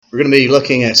We're going to be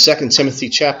looking at 2 Timothy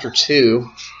chapter 2,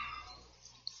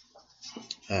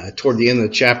 toward the end of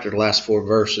the chapter, the last 4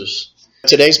 verses.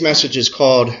 Today's message is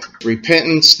called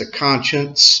Repentance, the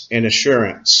Conscience, and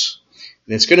Assurance.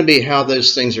 And it's going to be how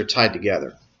those things are tied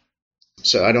together.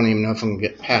 So I don't even know if I'm going to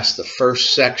get past the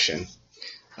first section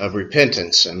of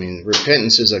repentance. I mean,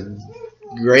 repentance is a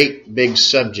great big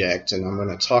subject, and I'm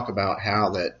going to talk about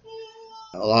how that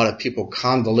a lot of people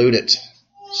convolute it.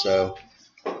 So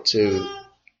to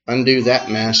undo that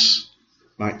mess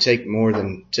might take more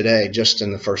than today, just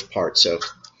in the first part. So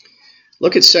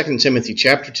look at 2 Timothy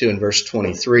chapter 2 and verse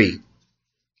 23.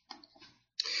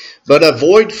 But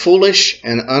avoid foolish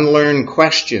and unlearned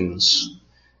questions,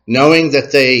 knowing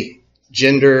that they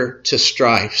gender to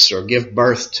strifes or give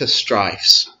birth to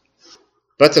strifes.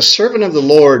 But the servant of the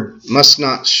Lord must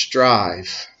not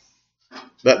strive,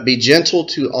 but be gentle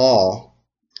to all,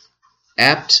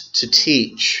 apt to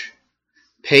teach,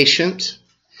 patient,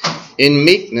 in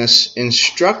meekness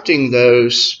instructing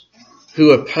those who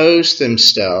oppose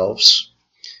themselves,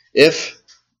 if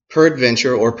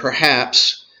peradventure or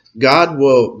perhaps God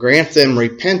will grant them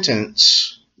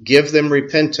repentance, give them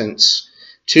repentance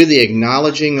to the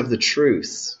acknowledging of the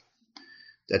truth,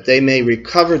 that they may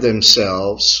recover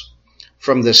themselves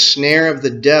from the snare of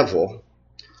the devil,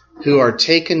 who are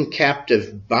taken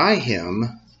captive by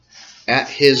him at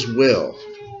his will.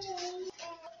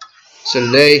 So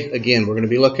today, again, we're going to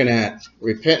be looking at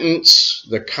repentance,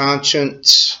 the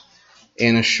conscience,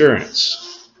 and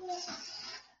assurance.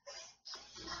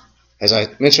 As I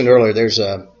mentioned earlier,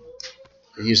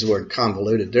 I use the word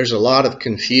convoluted. There's a lot of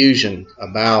confusion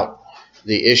about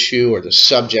the issue or the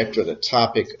subject or the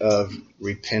topic of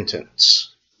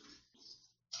repentance.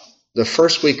 The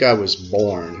first week I was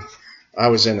born, I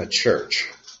was in a church.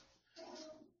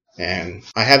 And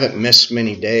I haven't missed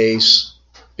many days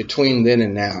between then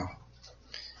and now.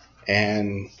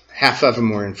 And half of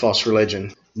them were in false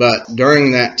religion. But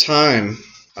during that time,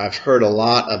 I've heard a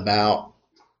lot about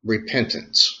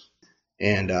repentance.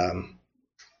 And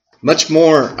much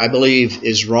more, I believe,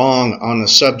 is wrong on the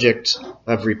subject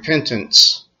of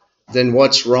repentance than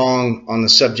what's wrong on the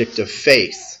subject of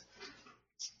faith.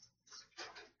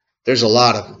 There's a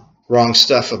lot of wrong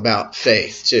stuff about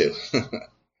faith, too.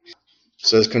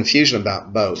 So there's confusion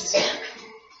about both.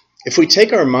 If we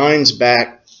take our minds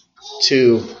back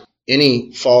to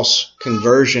any false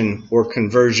conversion or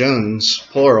conversions,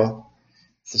 plural,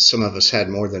 some of us had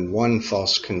more than one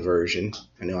false conversion.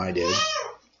 I know I did.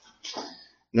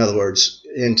 In other words,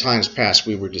 in times past,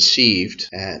 we were deceived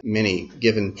at many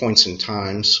given points in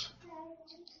times.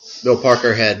 Bill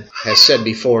Parker has said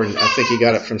before, and I think he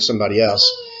got it from somebody else,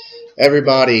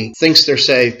 everybody thinks they're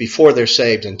saved before they're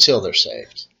saved until they're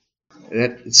saved. And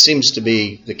it seems to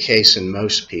be the case in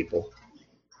most people.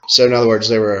 So in other words,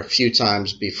 there were a few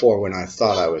times before when I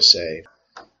thought I was saved,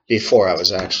 before I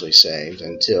was actually saved,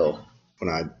 until when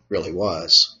I really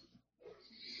was.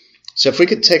 So if we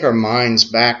could take our minds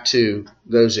back to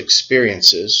those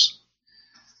experiences,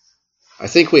 I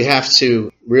think we have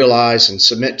to realize and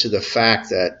submit to the fact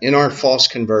that in our false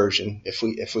conversion,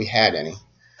 if we had any,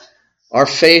 our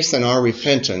faith and our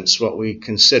repentance, what we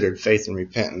considered faith and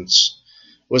repentance,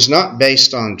 was not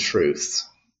based on truth,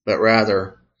 but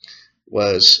rather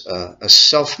was a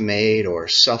self-made or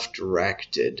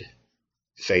self-directed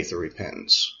faith or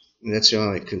repentance. And that's the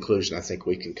only conclusion I think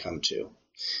we can come to.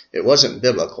 It wasn't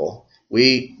biblical.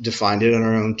 We defined it in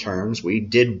our own terms. We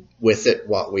did with it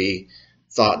what we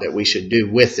thought that we should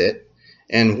do with it.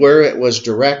 And where it was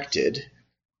directed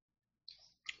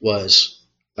was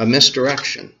a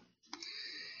misdirection.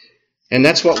 And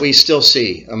that's what we still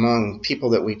see among people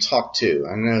that we talk to.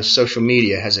 I know social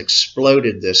media has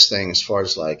exploded this thing as far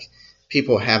as like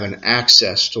people having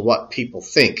access to what people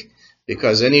think,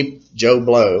 because any Joe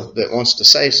Blow that wants to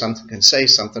say something can say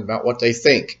something about what they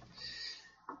think.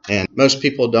 And most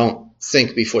people don't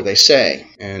think before they say.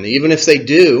 And even if they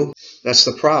do, that's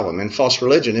the problem. In false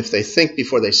religion, if they think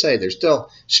before they say, they're still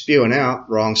spewing out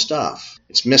wrong stuff.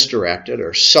 It's misdirected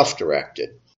or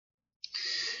self-directed.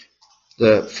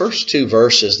 The first 2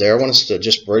 verses there, I want us to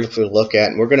just briefly look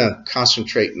at, and we're going to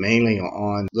concentrate mainly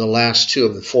on the last 2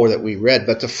 of the 4 that we read.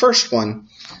 But the first one,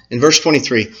 in verse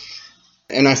 23,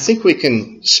 and I think we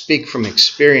can speak from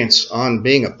experience on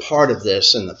being a part of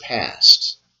this in the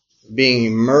past, being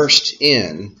immersed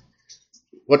in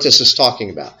what this is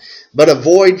talking about. But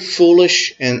avoid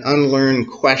foolish and unlearned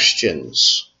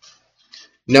questions,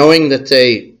 knowing that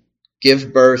they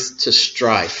give birth to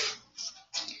strife.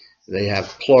 They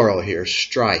have plural here,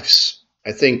 strifes.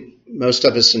 I think most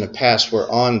of us in the past were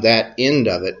on that end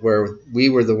of it, where we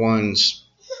were the ones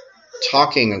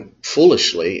talking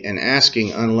foolishly and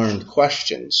asking unlearned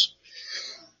questions.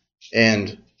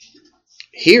 And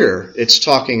here it's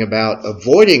talking about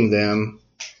avoiding them,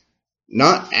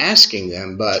 not asking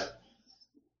them, but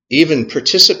even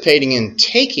participating in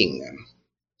taking them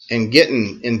and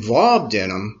getting involved in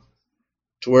them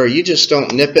to where you just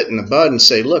don't nip it in the bud and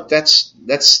say, look, that's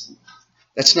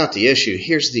not the issue.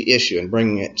 Here's the issue, and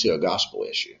bringing it to a gospel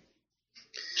issue.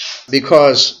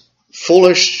 Because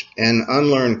foolish and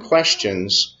unlearned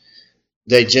questions,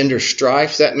 they gender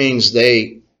strife. That means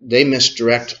they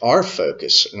misdirect our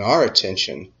focus and our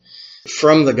attention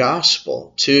from the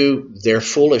gospel to their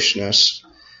foolishness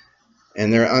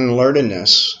and their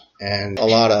unlearnedness and a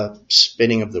lot of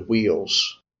spinning of the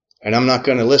wheels. And I'm not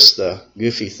going to list the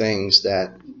goofy things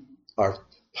that are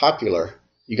popular.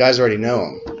 You guys already know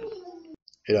them.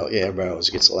 Everybody always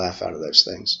gets a laugh out of those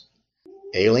things.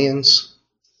 Aliens,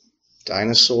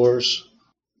 dinosaurs,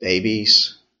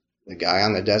 babies, the guy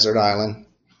on the desert island.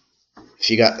 If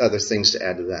you got other things to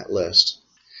add to that list.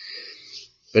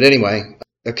 But anyway,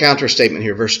 a counter statement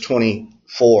here, verse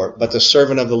 24. But the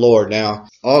servant of the Lord. Now,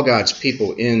 all God's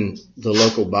people in the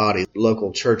local body,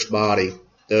 local church body,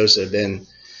 those that have been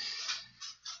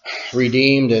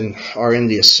redeemed and are in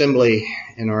the assembly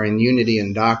and are in unity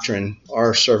in doctrine,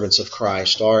 are servants of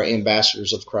Christ, are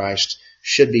ambassadors of Christ,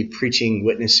 should be preaching,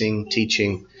 witnessing,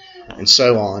 teaching, and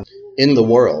so on in the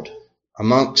world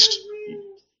amongst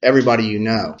everybody you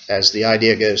know, as the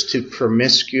idea goes, to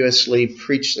promiscuously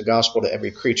preach the gospel to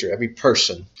every creature, every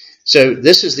person. So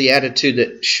this is the attitude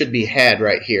that should be had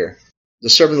right here. The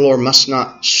servant of the Lord must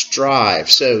not strive.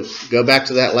 So go back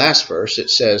to that last verse. It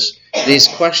says, these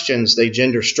questions, they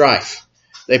gender strife.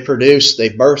 They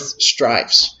birth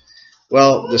strifes.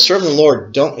 Well, the servant of the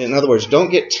Lord, don't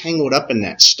get tangled up in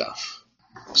that stuff.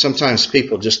 Sometimes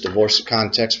people just divorce the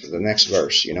context for the next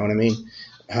verse. You know what I mean?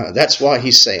 That's why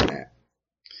he's saying that.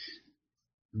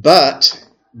 But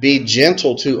be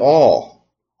gentle to all.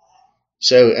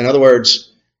 So, in other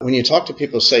words, when you talk to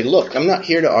people, say, look, I'm not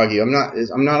here to argue. I'm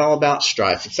not all about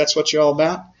strife. If that's what you're all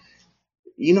about,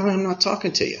 I'm not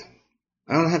talking to you.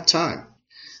 I don't have time.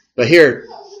 But here,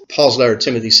 Paul's letter to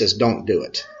Timothy says, don't do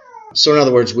it. So in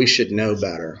other words, we should know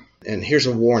better. And here's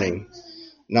a warning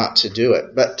not to do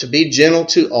it. But to be gentle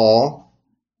to all,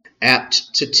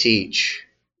 apt to teach,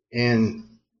 and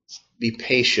be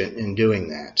patient in doing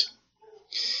that.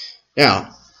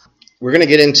 Now, we're going to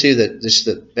get into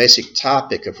the basic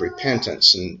topic of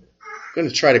repentance, and I'm going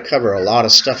to try to cover a lot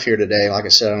of stuff here today. Like I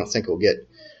said, I don't think we'll get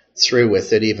through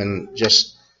with it, even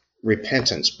just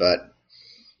repentance, but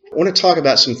I want to talk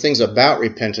about some things about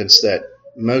repentance that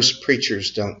most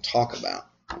preachers don't talk about.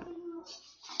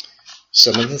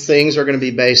 Some of the things are going to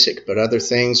be basic, but other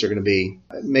things are going to be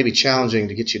maybe challenging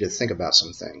to get you to think about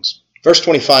some things. Verse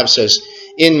 25 says,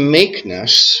 in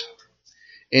meekness,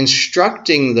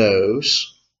 instructing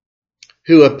those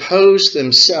who oppose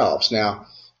themselves. Now,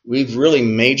 we've really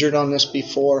majored on this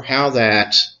before, how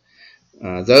that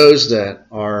those that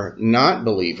are not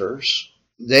believers,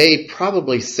 they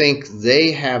probably think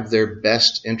they have their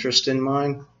best interest in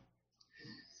mind,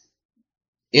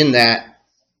 in that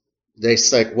they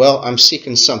say, well, I'm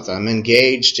seeking something. I'm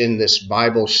engaged in this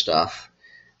Bible stuff,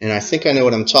 and I think I know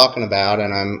what I'm talking about,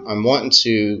 and I'm wanting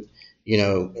to,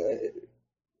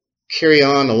 carry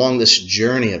on along this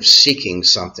journey of seeking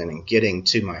something and getting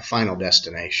to my final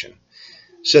destination.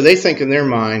 So they think in their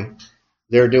mind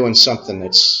they're doing something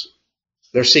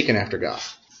they're seeking after God.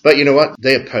 But you know what?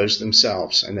 They oppose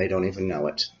themselves, and they don't even know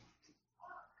it.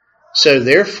 So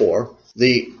therefore,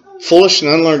 the foolish and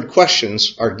unlearned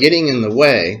questions are getting in the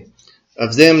way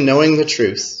of them knowing the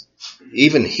truth,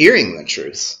 even hearing the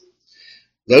truth.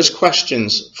 Those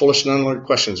questions, foolish and unlearned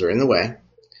questions, are in the way.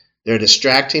 They're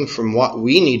distracting from what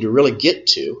we need to really get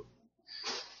to,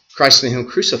 Christ and Him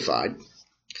crucified.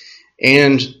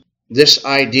 And this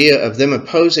idea of them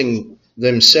opposing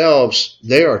themselves,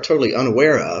 they are totally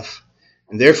unaware of.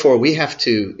 And therefore, we have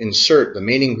to insert the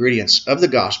main ingredients of the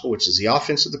gospel, which is the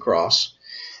offense of the cross,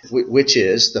 which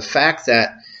is the fact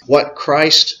that what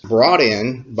Christ brought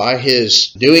in by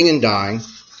His doing and dying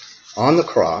on the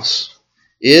cross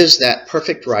is that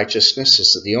perfect righteousness.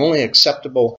 Is the only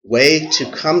acceptable way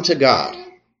to come to God.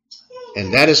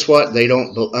 And that is what they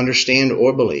don't understand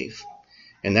or believe.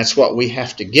 And that's what we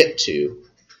have to get to,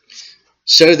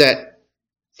 so that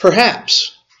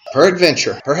perhaps,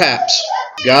 peradventure, perhaps,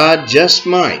 God just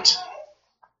might,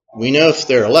 we know if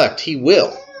they're elect, He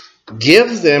will,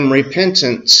 give them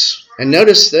repentance. And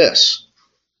notice this,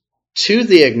 to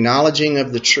the acknowledging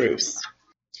of the truth.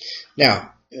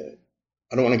 Now,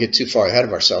 I don't want to get too far ahead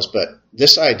of ourselves, but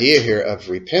this idea here of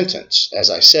repentance, as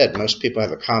I said, most people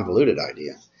have a convoluted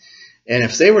idea. And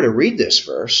if they were to read this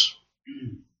verse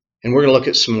And we're going to look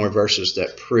at some more verses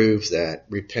that prove that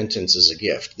repentance is a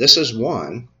gift. This is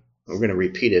one. We're going to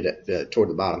repeat it toward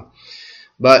the bottom.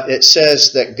 But it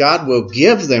says that God will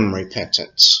give them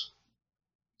repentance.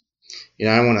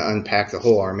 I want to unpack the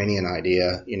whole Arminian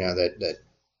idea, that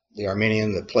the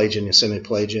Arminian, the Pelagian, the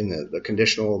semi-Pelagian, the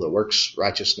conditional, the works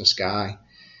righteousness guy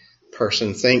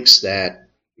person thinks that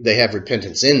they have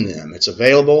repentance in them. It's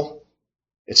available.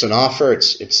 It's an offer.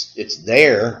 It's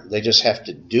there. They just have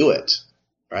to do it,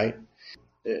 right?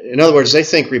 In other words, they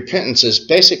think repentance is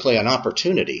basically an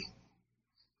opportunity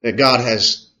that God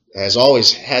has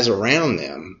always has around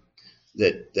them,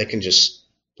 that they can just,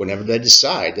 whenever they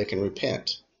decide, they can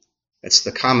repent. That's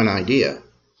the common idea.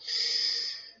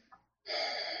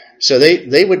 So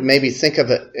they would maybe think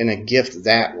of it in a gift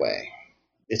that way.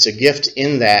 It's a gift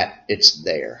in that it's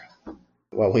there.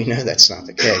 Well, we know that's not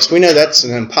the case. We know that's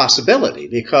an impossibility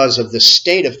because of the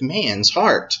state of man's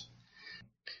heart.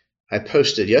 I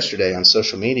posted yesterday on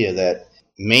social media that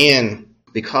man,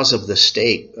 because of the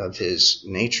state of his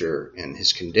nature and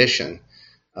his condition,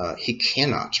 he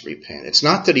cannot repent. It's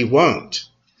not that he won't.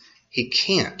 He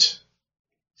can't.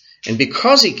 And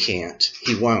because he can't,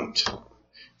 he won't.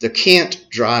 The can't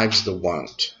drives the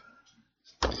won't.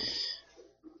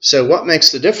 So what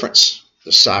makes the difference?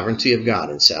 The sovereignty of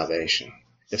God in salvation.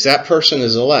 If that person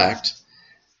is elect,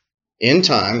 in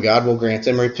time, God will grant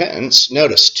them repentance.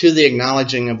 Notice, to the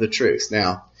acknowledging of the truth.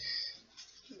 Now,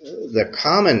 the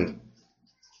common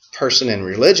person in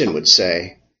religion would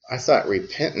say, I thought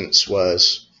repentance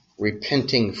was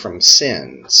repenting from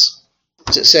sins. What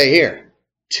does it say here?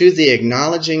 To the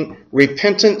acknowledging,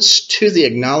 repentance to the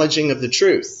acknowledging of the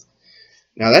truth.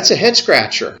 Now, that's a head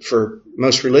scratcher for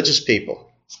most religious people.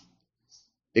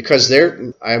 Because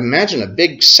I imagine a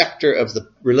big sector of the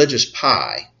religious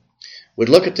pie would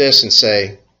look at this and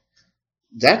say,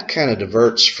 that kind of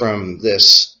diverts from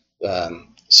this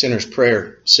sinner's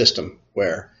prayer system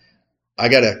where I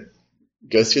got to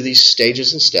go through these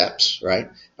stages and steps, right?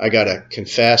 I got to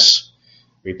confess,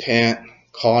 repent,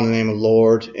 call on the name of the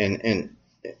Lord, and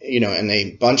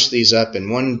they bunch these up in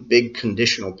one big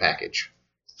conditional package.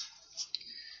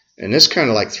 And this kind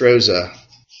of like throws a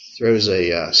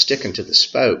stick into the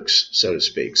spokes, so to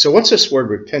speak. So what's this word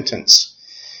repentance?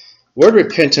 Word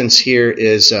repentance here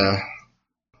is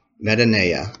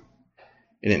metanoia,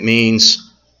 and it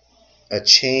means a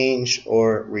change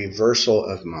or reversal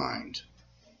of mind.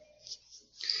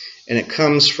 And it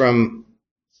comes from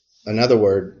another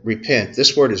word, repent.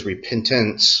 This word is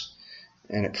repentance,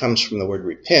 and it comes from the word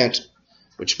repent,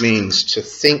 which means to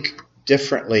think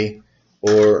differently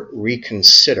or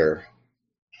reconsider.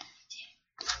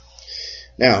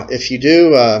 Now, if you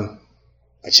do,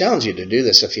 I challenge you to do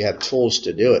this if you have tools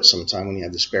to do it sometime when you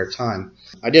have the spare time.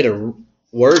 I did a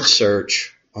word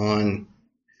search on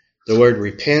the word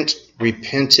repent,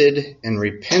 repented, and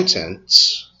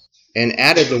repentance, and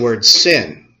added the word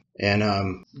sin.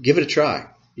 And give it a try.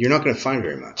 You're not going to find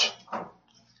very much.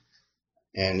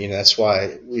 And, that's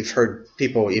why we've heard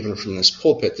people, even from this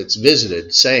pulpit that's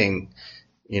visited, saying,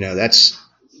 that's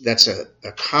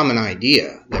a common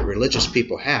idea that religious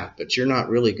people have, but you're not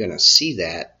really going to see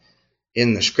that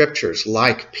in the scriptures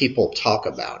like people talk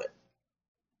about it.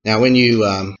 Now, when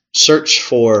you search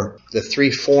for the three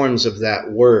forms of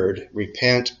that word,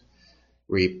 repent,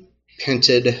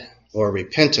 repented, or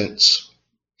repentance,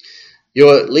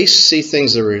 you'll at least see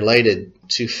things that are related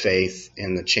to faith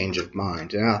and the change of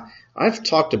mind. Now, I've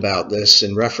talked about this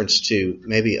in reference to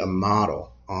maybe a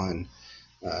model on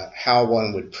how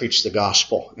one would preach the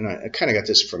gospel. And I kind of got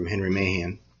this from Henry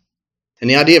Mahan. And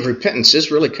the idea of repentance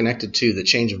is really connected to the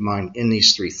change of mind in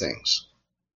these three things.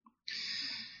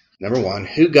 Number one,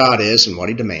 who God is and what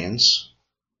he demands.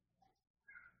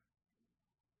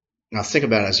 Now think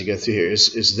about it as you go through here.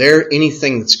 Is there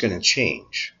anything that's going to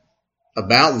change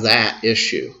about that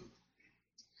issue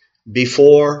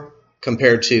before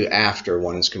compared to after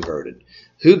one is converted?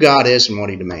 Who God is and what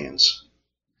he demands.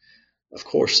 Of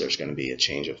course, there's going to be a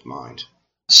change of mind.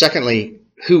 Secondly,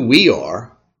 who we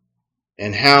are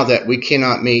and how that we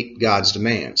cannot meet God's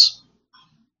demands.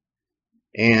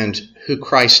 And who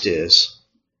Christ is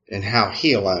and how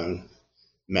he alone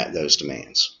met those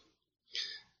demands.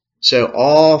 So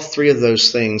all three of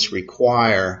those things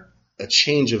require a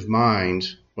change of mind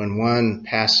when one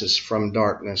passes from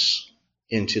darkness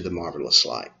into the marvelous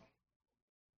light.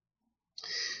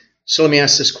 So let me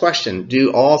ask this question.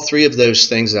 Do all three of those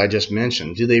things that I just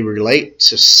mentioned, do they relate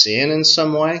to sin in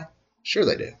some way? Sure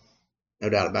they do. No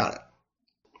doubt about it.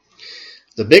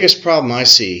 The biggest problem I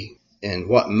see in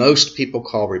what most people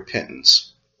call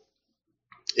repentance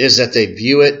is that they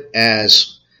view it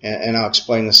as, and I'll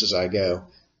explain this as I go,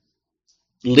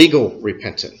 legal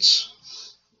repentance.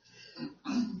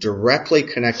 directly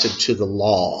connected to the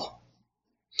law,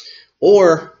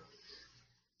 or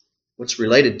what's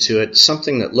related to it,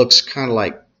 something that looks kind of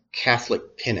like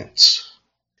Catholic penance.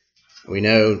 We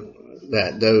know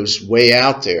that those way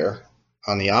out there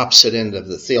on the opposite end of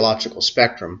the theological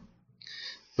spectrum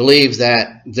believe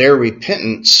that their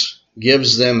repentance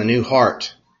gives them a new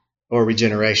heart or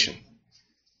regeneration.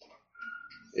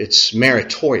 It's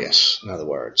meritorious, in other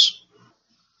words.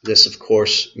 This, of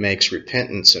course, makes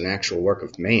repentance an actual work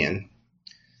of man,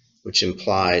 which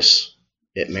implies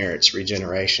it merits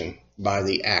regeneration by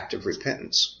the act of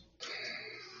repentance.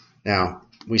 Now,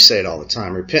 we say it all the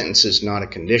time. Repentance is not a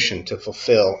condition to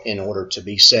fulfill in order to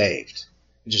be saved.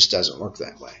 It just doesn't work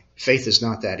that way. Faith is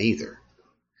not that either.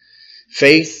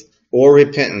 Faith or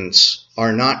repentance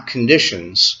are not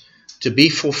conditions to be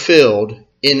fulfilled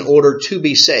in order to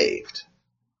be saved.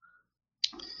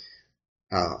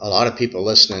 A lot of people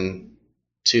listening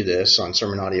to this on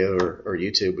sermon audio or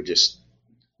YouTube would just,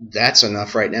 that's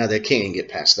enough right now. They can't even get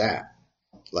past that.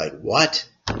 Like, what?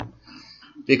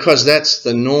 Because that's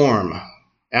the norm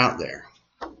out there.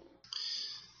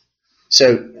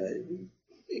 So,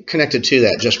 connected to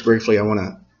that, just briefly, I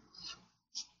want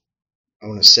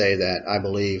to say that I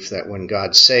believe that when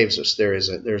God saves us, there's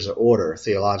an order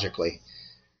theologically,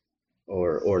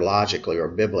 or logically, or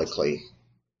biblically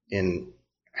in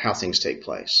how things take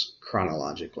place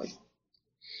chronologically.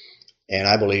 And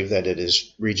I believe that it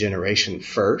is regeneration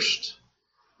first,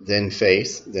 then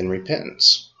faith, then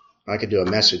repentance. I could do a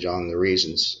message on the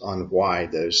reasons on why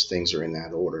those things are in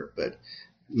that order, but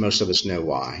most of us know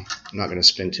why. I'm not going to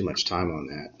spend too much time on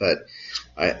that. But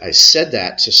I said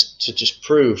that to just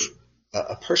prove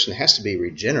a person has to be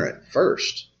regenerate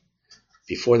first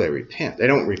before they repent. They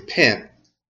don't repent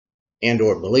and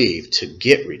or believe to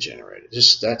get regenerated.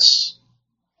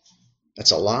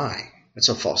 That's a lie. That's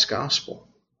a false gospel.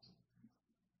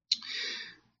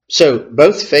 So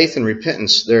both faith and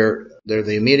repentance, they're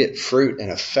the immediate fruit and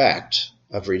effect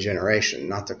of regeneration,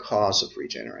 not the cause of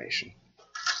regeneration.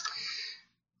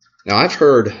 Now I've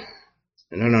heard,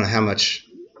 and I don't know how much,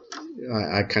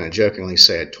 I kind of jokingly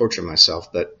say I torture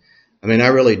myself, but I mean I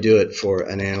really do it for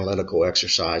an analytical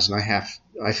exercise, and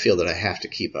I feel that I have to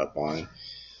keep up on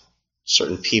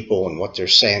certain people and what they're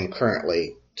saying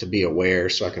currently to be aware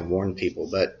so I can warn people.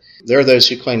 But there are those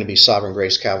who claim to be sovereign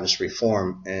grace Calvinist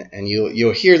reform, and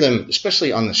you'll hear them,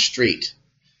 especially on the street.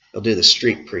 They'll do the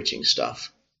street preaching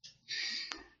stuff.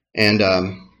 And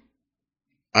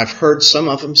I've heard some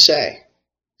of them say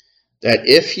that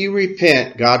if you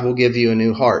repent, God will give you a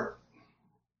new heart.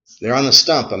 They're on the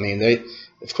stump. I mean, they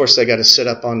got to sit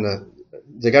up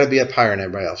they got to be up higher than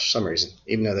everybody else for some reason,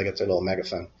 even though they got their little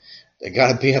megaphone. They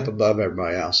got to be up above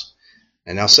everybody else.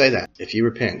 And they'll say that. If you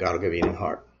repent, God will give you a new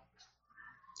heart.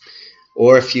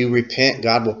 Or if you repent,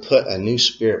 God will put a new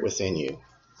spirit within you.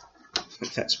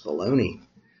 That's baloney.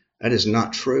 That is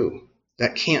not true.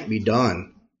 That can't be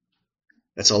done.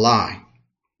 That's a lie.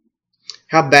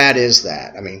 How bad is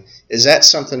that? I mean, is that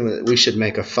something that we should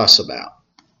make a fuss about?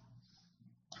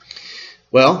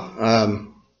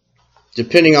 Well,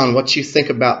 depending on what you think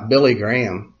about Billy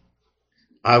Graham,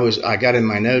 I got in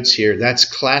my notes here, that's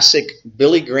classic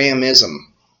Billy Grahamism.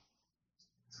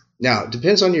 Now, it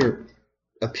depends on your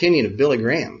opinion of Billy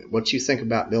Graham, what you think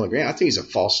about Billy Graham. I think he's a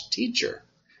false teacher.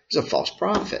 He's a false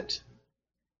prophet.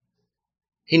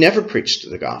 He never preached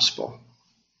the gospel.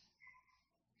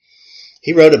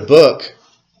 He wrote a book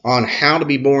on how to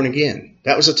be born again.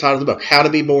 That was the title of the book, How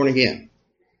to Be Born Again.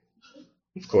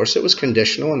 Of course, it was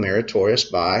conditional and meritorious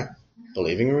by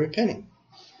believing and repenting.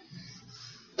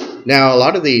 Now, a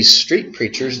lot of these street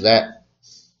preachers that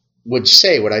would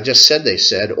say what I just said they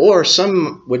said, or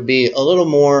some would be a little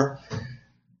more,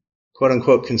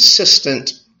 quote-unquote,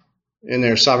 consistent in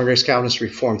their sovereign grace Calvinist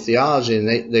Reformed theology,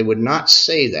 and they would not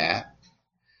say that,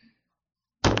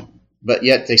 but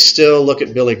yet they still look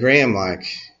at Billy Graham like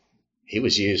he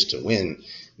was used to win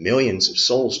millions of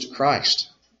souls to Christ.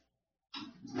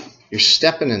 You're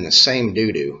stepping in the same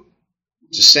doo-doo.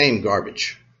 It's the same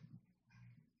garbage.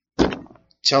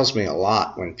 Tells me a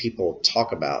lot when people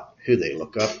talk about who they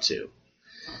look up to.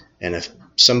 And if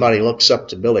somebody looks up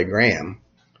to Billy Graham,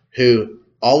 who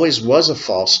always was a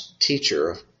false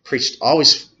teacher,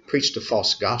 always preached a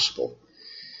false gospel,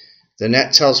 then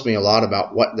that tells me a lot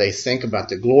about what they think about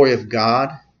the glory of God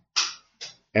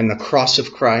and the cross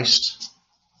of Christ,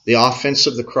 the offense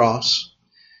of the cross.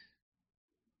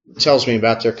 It tells me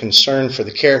about their concern for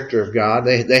the character of God.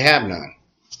 They have none.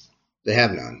 They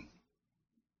have none.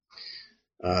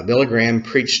 Billy Graham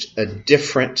preached a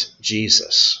different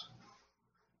Jesus.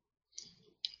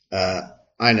 I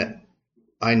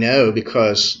I know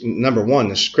because, number one,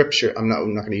 the Scripture, I'm not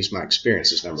going to use my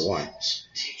experience as number one.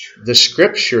 The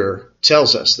Scripture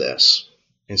tells us this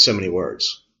in so many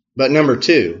words. But number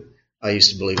two, I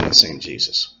used to believe in the same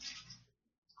Jesus.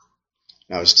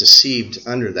 I was deceived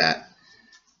under that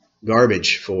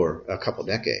garbage for a couple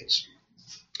decades.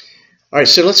 All right,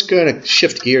 so let's go and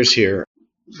shift gears here.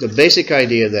 The basic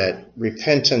idea that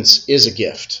repentance is a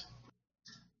gift.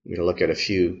 I'm going to look at a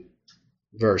few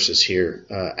verses here.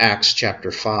 Acts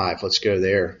chapter 5. Let's go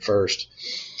there first.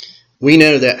 We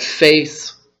know that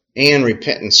faith and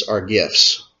repentance are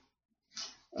gifts.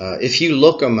 If you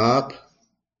look them up,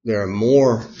 there are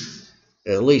more,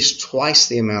 at least twice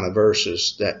the amount of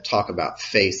verses that talk about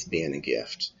faith being a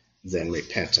gift than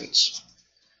repentance.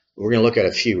 We're going to look at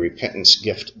a few repentance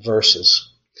gift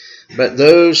verses. But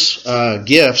those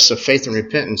gifts of faith and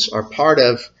repentance are part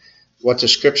of what the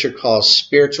Scripture calls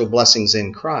spiritual blessings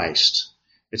in Christ.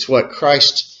 It's what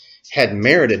Christ had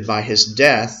merited by his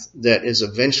death that is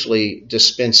eventually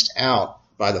dispensed out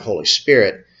by the Holy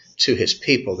Spirit to his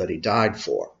people that he died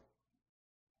for.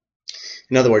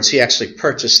 In other words, he actually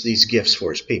purchased these gifts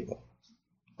for his people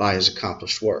by his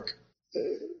accomplished work.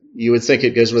 You would think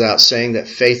it goes without saying that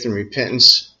faith and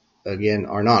repentance, again,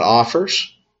 are not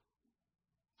offers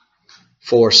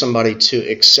for somebody to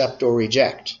accept or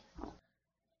reject.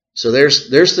 So there's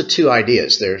the two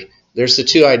ideas. There's the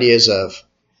two ideas of,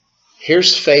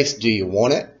 here's faith, do you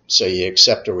want it? So you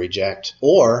accept or reject.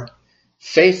 Or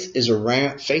faith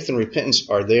and repentance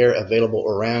are there, available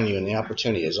around you, and the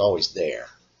opportunity is always there.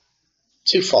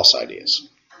 Two false ideas.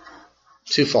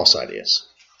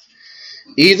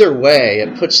 Either way,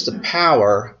 it puts the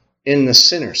power in the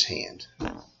sinner's hand.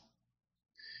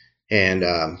 And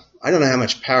I don't know how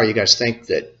much power you guys think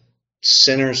that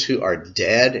sinners who are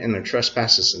dead in their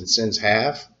trespasses and sins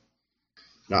have.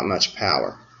 Not much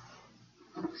power.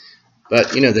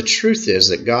 But, the truth is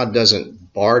that God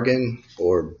doesn't bargain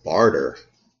or barter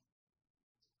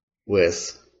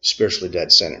with spiritually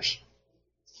dead sinners.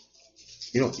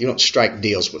 You don't strike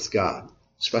deals with God,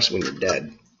 especially when you're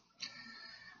dead.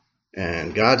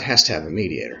 And God has to have a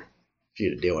mediator for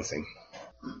you to deal with him.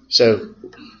 So,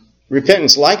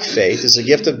 repentance, like faith, is a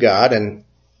gift of God, and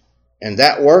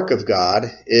that work of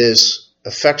God is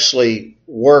effectually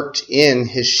worked in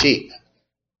his sheep.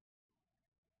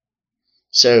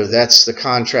 So that's the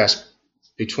contrast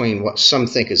between what some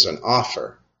think is an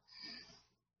offer.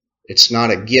 It's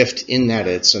not a gift in that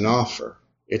it's an offer.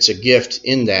 It's a gift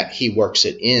in that he works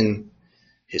it in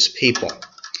his people.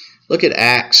 Look at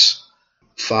Acts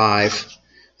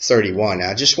 5:31.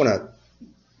 Now I just want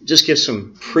to give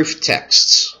some proof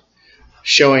texts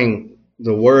showing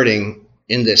the wording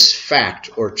in this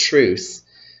fact or truth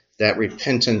that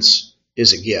repentance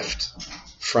is a gift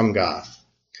from God.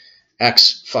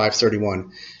 Acts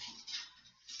 5:31.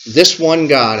 This one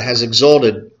God has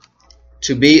exalted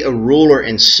to be a ruler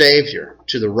and Savior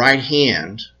to the right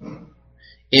hand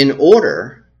in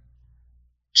order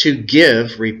to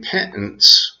give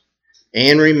repentance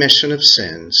and remission of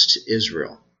sins to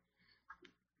Israel.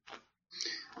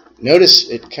 Notice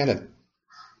it kind of,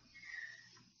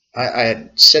 I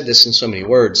had said this in so many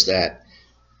words, that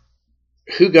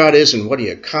who God is and what he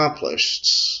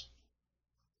accomplished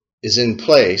is in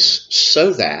place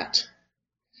so that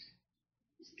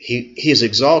he is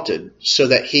exalted so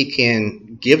that he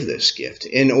can give this gift,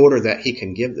 in order that he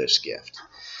can give this gift.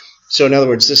 So in other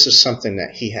words, this is something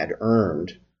that he had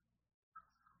earned,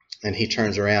 and he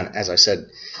turns around, as I said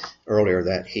earlier,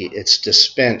 that it's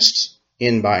dispensed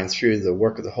in, by, and through the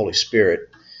work of the Holy Spirit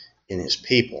in his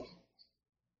people.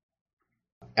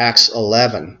 Acts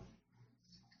 11.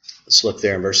 Let's look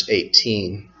there in verse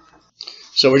 18.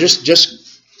 So we're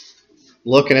just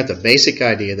looking at the basic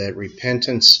idea that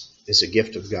repentance is a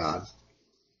gift of God.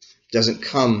 It doesn't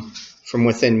come from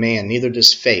within man, neither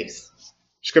does faith.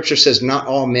 Scripture says not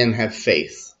all men have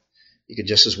faith. You could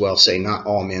just as well say not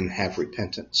all men have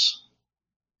repentance,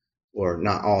 or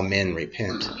not all men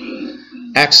repent.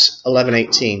 Acts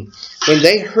 11:18. When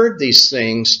they heard these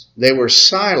things, they were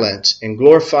silent and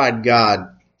glorified God,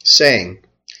 saying,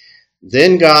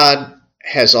 Then God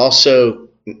has also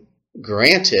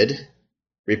granted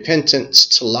repentance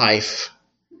to life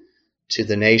to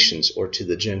the nations, or to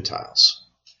the Gentiles.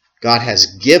 God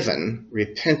has given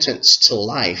repentance to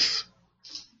life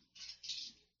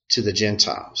to the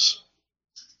Gentiles.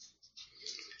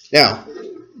 Now,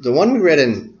 the one we read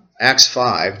in Acts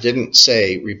 5 didn't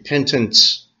say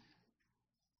repentance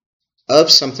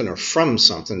of something or from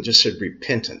something, it just said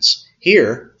repentance.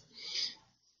 Here,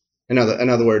 in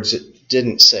other words, it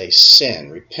didn't say sin,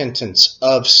 repentance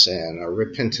of sin, or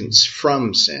repentance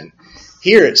from sin.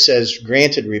 Here it says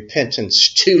granted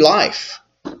repentance to life.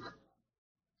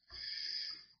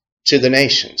 to the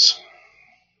nations.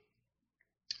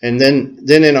 And then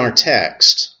in our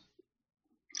text,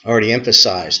 already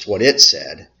emphasized what it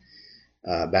said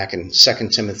back in 2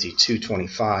 Timothy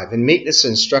 2:25. In meekness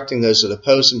instructing those that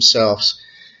oppose themselves,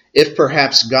 if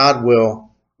perhaps God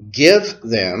will give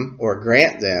them or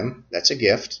grant them, that's a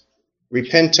gift,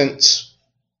 repentance,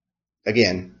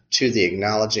 again, to the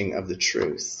acknowledging of the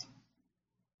truth.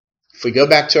 If we go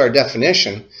back to our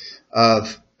definition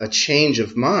of a change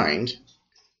of mind,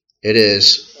 it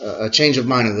is a change of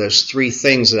mind of those three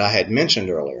things that I had mentioned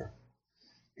earlier.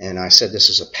 And I said this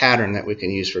is a pattern that we can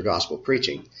use for gospel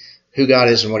preaching. Who God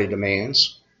is and what he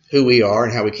demands, who we are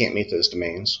and how we can't meet those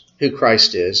demands, who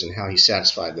Christ is and how he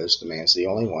satisfied those demands, the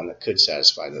only one that could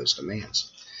satisfy those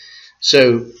demands.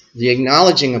 So the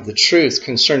acknowledging of the truth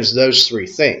concerns those three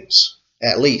things,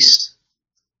 at least.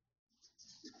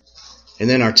 And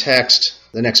then our text,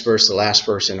 the next verse, the last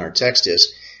verse in our text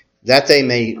is, that they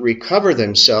may recover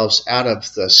themselves out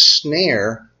of the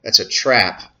snare, that's a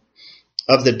trap,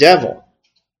 of the devil,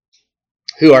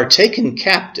 who are taken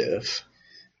captive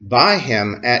by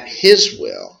him at his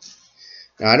will.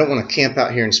 Now, I don't want to camp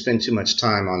out here and spend too much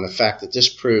time on the fact that this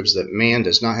proves that man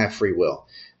does not have free will.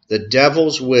 The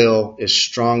devil's will is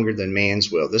stronger than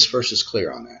man's will. This verse is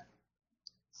clear on that.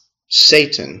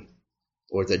 Satan,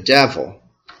 or the devil,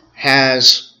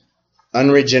 has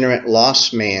unregenerate,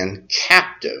 lost man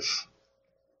captive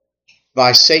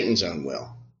by Satan's own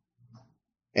will.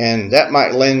 And that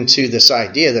might lend to this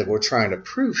idea that we're trying to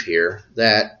prove here,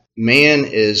 that man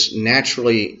is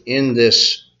naturally in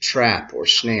this trap or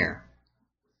snare.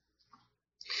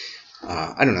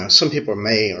 I don't know. Some people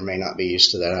may or may not be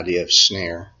used to that idea of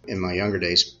snare. In my younger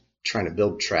days, trying to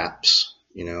build traps,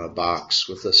 a box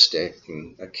with a stick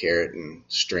and a carrot and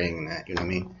string and that, you know what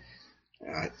I mean?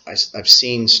 I've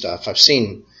seen stuff. I've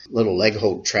seen little leg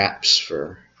hold traps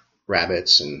for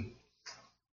rabbits and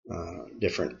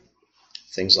different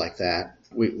things like that.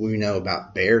 We know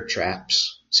about bear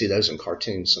traps. See those in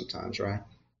cartoons sometimes, right?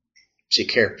 See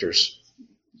characters,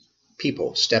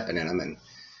 people stepping in them, and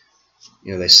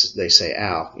they say,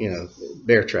 "Ow!"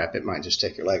 Bear trap. It might just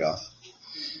take your leg off.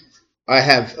 I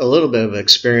have a little bit of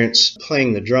experience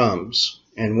playing the drums,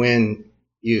 and when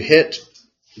you hit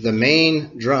the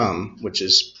main drum, which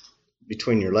is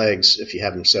between your legs, if you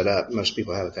have them set up, most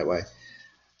people have it that way.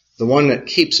 The one that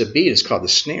keeps a beat is called the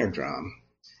snare drum.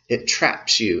 It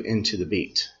traps you into the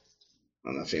beat. I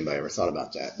don't know if anybody ever thought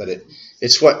about that, but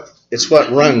it's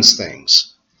what runs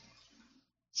things,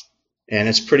 and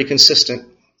it's pretty consistent.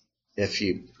 If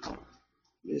you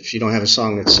don't have a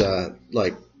song that's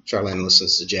like Charlene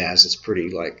listens to jazz, it's pretty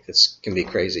it can be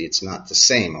crazy. It's not the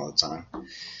same all the time.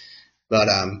 But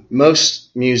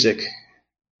most music,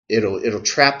 it'll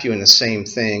trap you in the same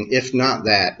thing. If not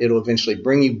that, it'll eventually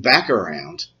bring you back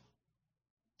around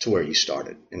to where you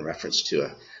started in reference to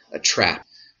a trap.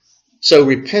 So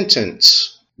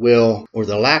repentance will, or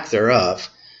the lack thereof,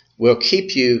 will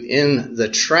keep you in the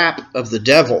trap of the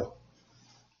devil.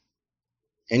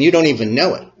 And you don't even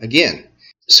know it. Again,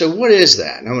 so what is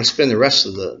that? And I'm going to spend the rest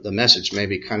of the message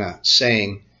maybe kind of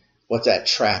saying what that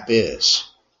trap is.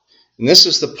 And this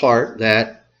is the part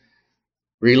that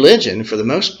religion, for the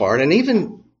most part, and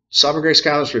even Sovereign Grace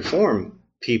Calvinist Reform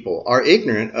people are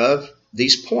ignorant of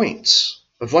these points,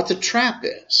 of what the trap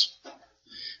is.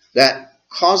 That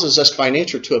causes us by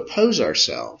nature to oppose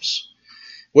ourselves,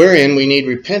 wherein we need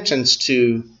repentance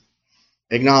to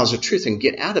acknowledge the truth and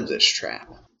get out of this trap.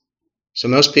 So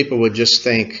most people would just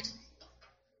think,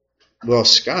 well,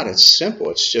 Scott, it's simple.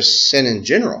 It's just sin in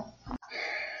general.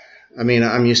 I mean,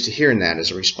 I'm used to hearing that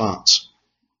as a response.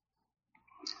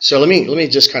 So let me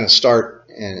just kind of start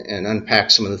and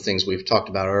unpack some of the things we've talked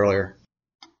about earlier.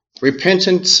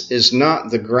 Repentance is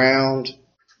not the ground,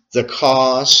 the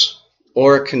cause,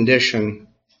 or a condition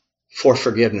for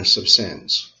forgiveness of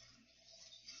sins.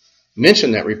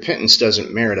 Mention that repentance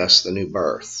doesn't merit us the new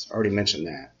birth. I already mentioned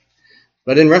that.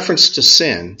 But in reference to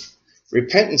sin,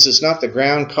 repentance is not the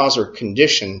ground, cause, or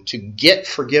condition to get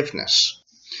forgiveness.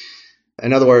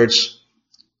 In other words,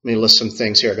 let me list some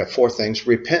things here. I got 4 things.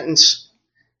 Repentance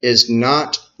is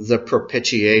not the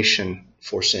propitiation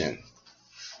for sin.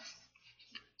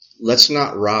 Let's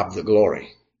not rob the glory.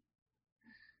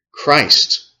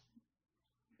 Christ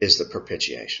is the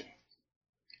propitiation.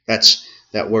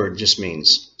 That word just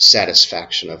means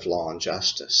satisfaction of law and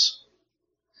justice.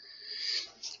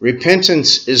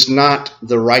 Repentance is not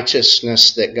the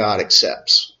righteousness that God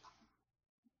accepts.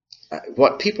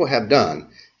 What people have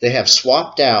done, they have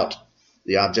swapped out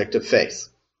the object of faith.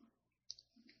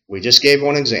 We just gave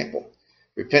one example.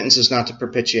 Repentance is not the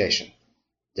propitiation.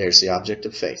 There's the object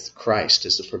of faith. Christ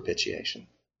is the propitiation.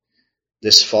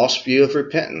 This false view of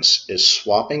repentance is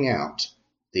swapping out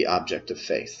the object of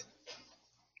faith,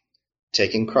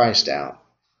 taking Christ out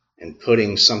and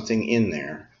putting something in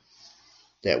there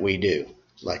that we do,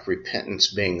 like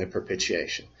repentance being the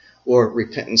propitiation, or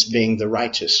repentance being the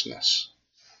righteousness.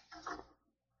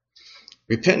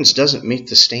 Repentance doesn't meet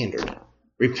the standard.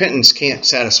 Repentance can't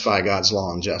satisfy God's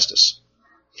law and justice.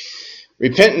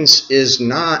 Repentance is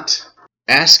not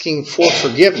asking for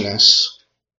forgiveness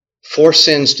for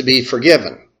sins to be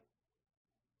forgiven.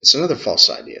 It's another false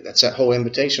idea. That's that whole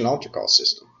invitation altar call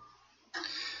system.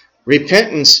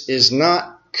 Repentance is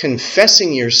not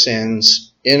confessing your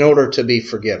sins in order to be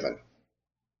forgiven,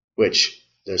 which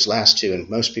those last two in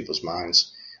most people's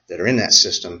minds that are in that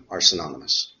system are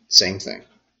synonymous. Same thing.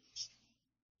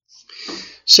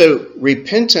 So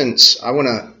repentance, I want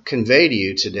to convey to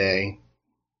you today,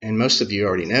 and most of you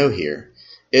already know here,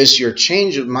 is your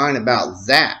change of mind about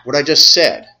that, what I just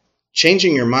said.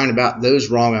 Changing your mind about those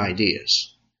wrong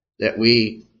ideas that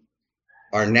we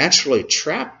are naturally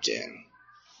trapped in,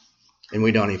 and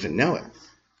we don't even know it.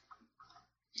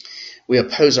 We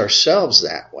oppose ourselves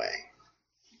that way.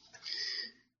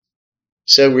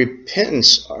 So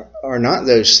repentance are not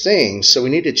those things, so we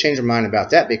need to change our mind about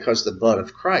that because the blood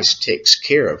of Christ takes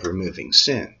care of removing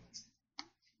sin.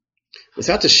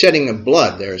 Without the shedding of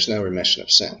blood, there is no remission of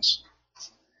sins.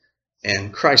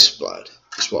 And Christ's blood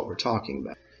is what we're talking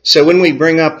about. So when we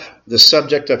bring up the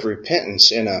subject of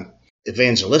repentance in an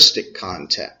evangelistic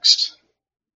context,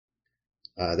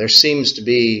 there seems to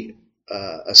be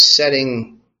a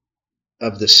setting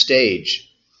of the stage,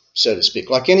 so to speak,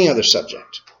 like any other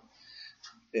subject.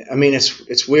 I mean,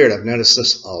 it's weird. I've noticed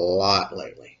this a lot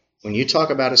lately. When you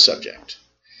talk about a subject,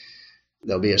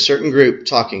 there'll be a certain group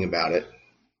talking about it,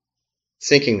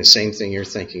 thinking the same thing you're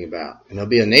thinking about. And there'll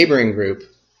be a neighboring group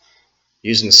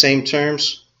using the same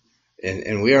terms,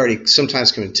 and we already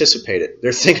sometimes can anticipate it.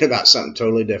 They're thinking about something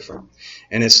totally different.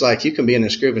 And it's like you can be in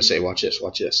this group and say, watch this,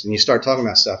 watch this. And you start talking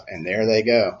about stuff, and there they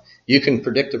go. You can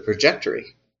predict the trajectory.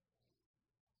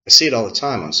 I see it all the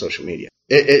time on social media.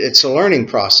 It's a learning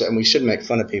process, and we shouldn't make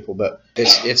fun of people, but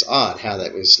it's odd how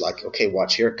that was like, okay,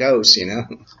 watch, here it goes, you know,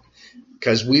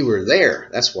 because we were there.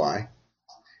 That's why.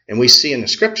 And we see in the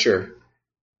scripture,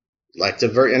 like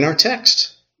in our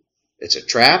text, it's a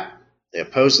trap. They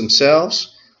oppose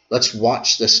themselves. Let's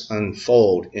watch this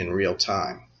unfold in real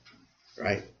time,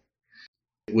 right?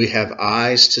 We have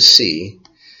eyes to see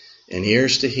and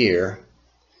ears to hear.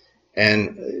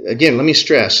 And again, let me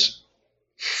stress,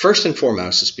 first and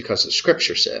foremost, it's because the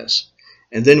scripture says,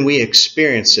 and then we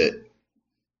experience it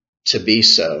to be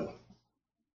so.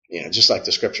 You know, just like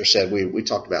the scripture said, we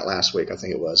talked about last week, I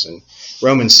think it was, in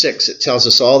Romans 6, it tells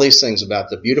us all these things about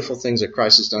the beautiful things that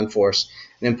Christ has done for us.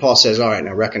 And then Paul says, all right,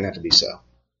 now reckon that to be so.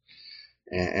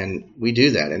 And we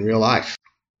do that in real life.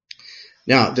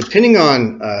 Now, depending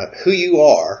on who you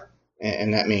are,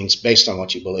 and that means based on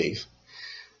what you believe,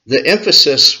 the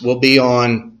emphasis will be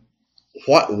on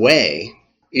what way,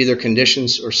 either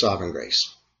conditions or sovereign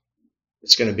grace.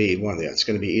 It's going to be one of the other. It's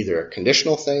going to be either a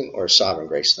conditional thing or a sovereign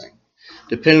grace thing.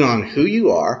 Depending on who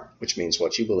you are, which means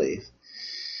what you believe,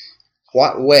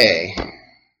 what way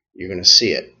you're going to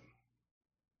see it.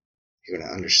 You're going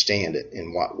to understand it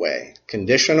in what way.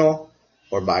 Conditional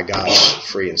or by God's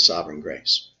free and sovereign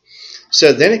grace.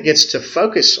 So then it gets to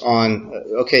focus on,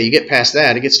 okay, you get past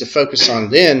that, it gets to focus on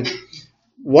then,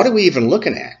 what are we even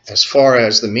looking at as far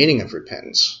as the meaning of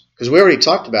repentance? Because we already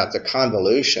talked about the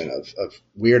convolution of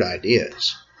weird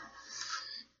ideas.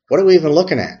 What are we even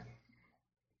looking at?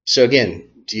 So again,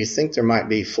 do you think there might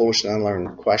be foolish and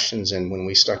unlearned questions and when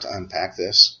we start to unpack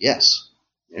this? Yes.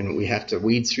 And we have to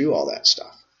weed through all that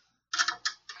stuff.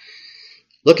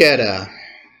 Look at, I'm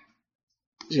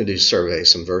going to do survey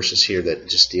some verses here that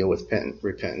just deal with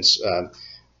repentance.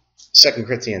 2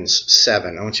 Corinthians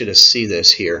 7. I want you to see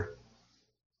this here.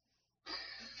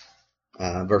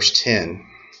 Verse 10.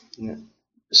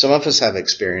 Some of us have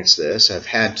experienced this, have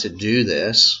had to do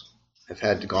this, have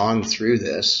had to gone through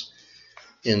this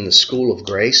in the school of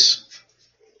grace.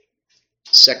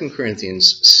 2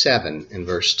 Corinthians 7 in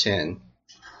verse 10.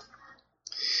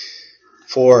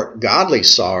 For godly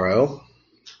sorrow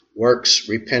works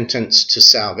repentance to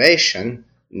salvation,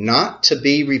 not to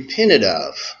be repented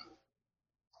of.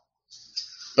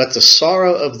 But the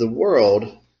sorrow of the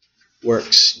world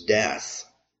works death.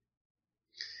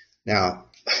 Now,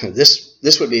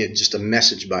 this would be just a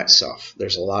message by itself.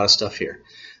 There's a lot of stuff here.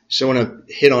 So I want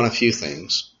to hit on a few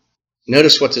things.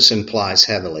 Notice what this implies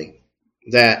heavily.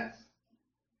 That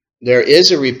there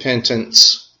is a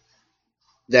repentance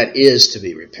that is to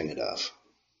be repented of.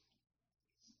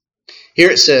 Here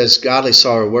it says, godly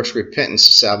sorrow works repentance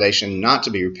to salvation not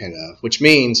to be repented of, which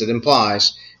means, it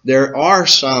implies, there are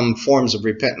some forms of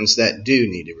repentance that do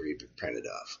need to be repented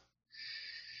of.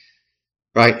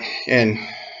 Right? And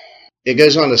it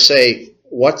goes on to say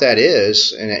what that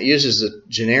is, and it uses the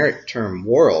generic term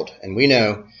world. And we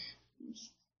know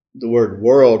the word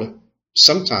world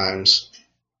sometimes,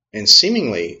 and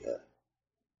seemingly,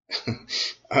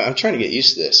 I'm trying to get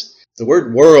used to this. The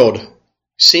word world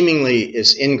seemingly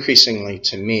is increasingly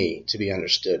to me to be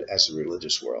understood as the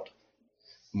religious world.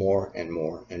 More and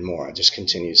more and more. I just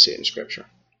continue to see it in Scripture.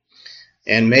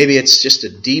 And maybe it's just a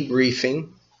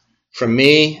debriefing from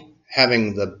me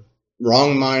having the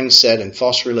wrong mindset and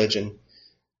false religion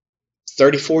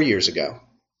 34 years ago.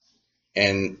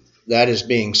 And that is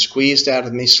being squeezed out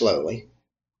of me slowly.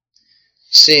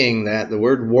 Seeing that the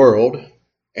word world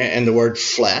and the word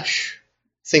flesh,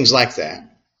 things like that,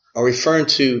 are referring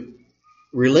to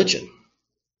religion,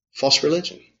 false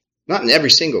religion. Not in every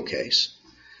single case.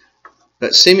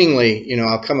 But seemingly,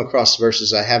 I'll come across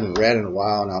verses I haven't read in a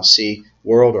while, and I'll see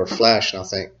world or flesh, and I'll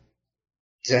think,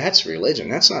 that's religion.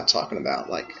 That's not talking about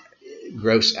like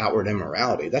gross outward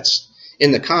immorality. That's,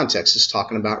 in the context, it's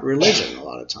talking about religion a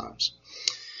lot of times.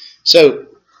 So,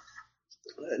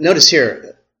 notice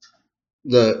here,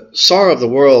 the sorrow of the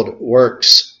world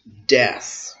works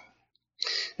death.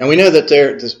 Now we know that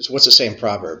what's it say in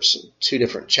Proverbs? 2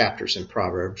 different chapters in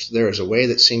Proverbs. There is a way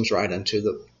that seems right unto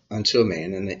a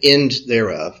man, and the end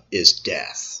thereof is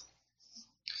death.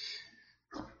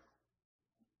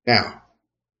 Now,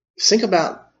 think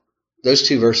about those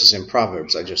 2 verses in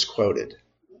Proverbs I just quoted.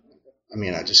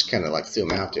 I just kind of threw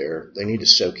them out there. They need to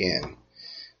soak in.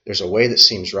 There's a way that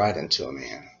seems right unto a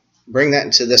man. Bring that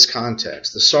into this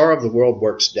context. The sorrow of the world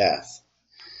works death.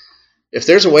 If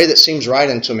there's a way that seems right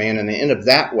unto a man, and the end of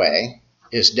that way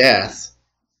is death,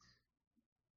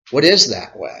 what is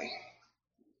that way?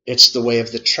 It's the way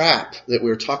of the trap that we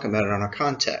were talking about in our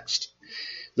context.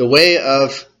 The way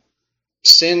of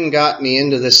sin got me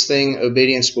into this thing,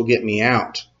 obedience will get me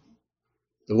out.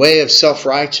 The way of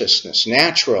self-righteousness,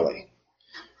 naturally.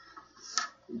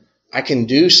 I can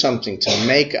do something to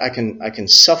make, I can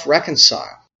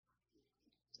self-reconcile.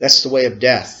 That's the way of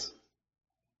death.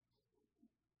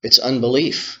 It's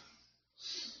unbelief.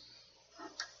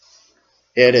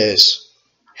 It is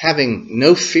having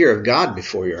no fear of God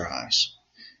before your eyes.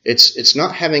 It's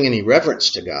not having any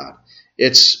reverence to God.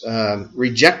 It's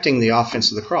rejecting the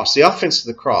offense of the cross. The offense of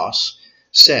the cross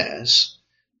says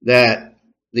that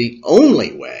the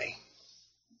only way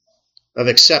of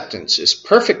acceptance is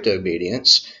perfect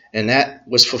obedience, and that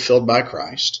was fulfilled by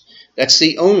Christ. That's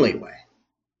the only way.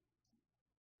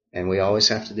 And we always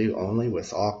have to do only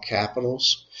with all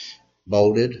capitals,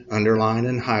 bolded, underlined,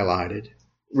 and highlighted.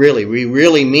 Really, we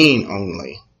really mean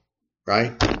only,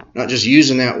 right? Not just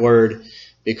using that word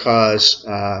because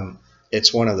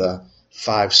it's one of the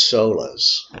 5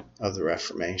 solas of the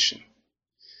Reformation.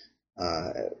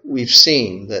 We've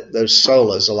seen that those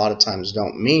solas a lot of times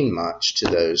don't mean much to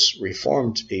those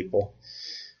Reformed people.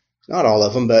 Not all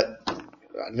of them, but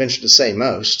I'd venture to say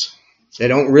most. They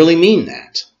don't really mean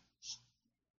that.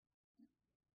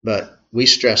 But we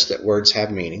stress that words have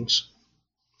meanings.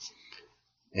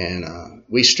 And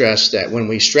we stress that when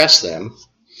we stress them,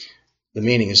 the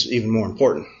meaning is even more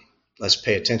important. Let's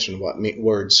pay attention to what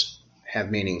words have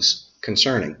meanings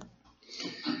concerning.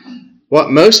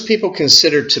 What most people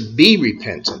consider to be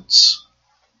repentance,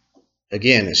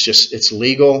 again, it's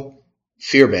legal,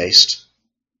 fear-based.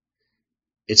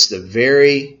 It's the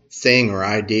very thing or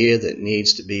idea that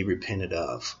needs to be repented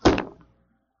of.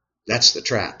 That's the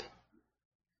trap.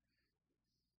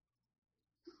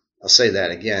 I'll say that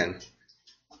again.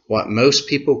 What most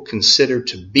people consider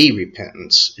to be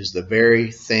repentance is the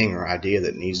very thing or idea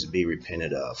that needs to be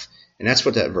repented of. And that's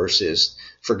what that verse is.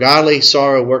 For godly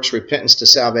sorrow works repentance to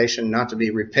salvation, not to be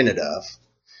repented of.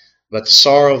 But the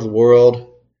sorrow of the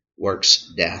world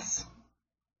works death.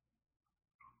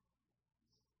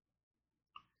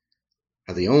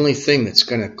 Now, the only thing that's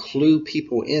going to clue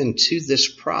people into this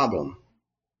problem,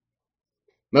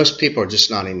 most people are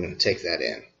just not even going to take that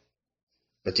in.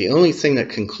 But the only thing that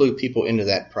can clue people into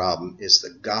that problem is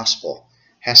the gospel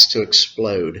has to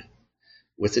explode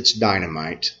with its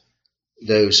dynamite,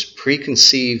 those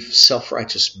preconceived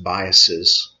self-righteous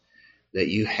biases that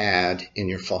you had in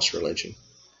your false religion.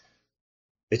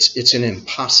 It's an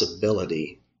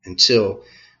impossibility until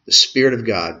the Spirit of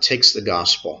God takes the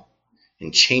gospel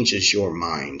and changes your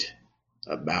mind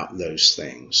about those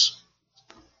things.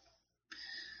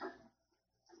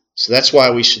 So that's why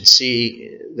we should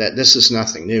see that this is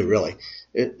nothing new, really.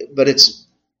 But it's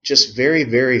just very,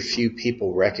 very few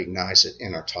people recognize it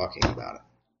and are talking about it.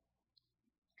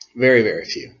 Very, very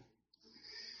few.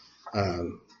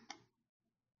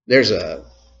 There's a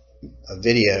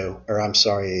video, or I'm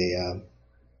sorry,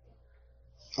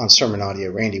 on Sermon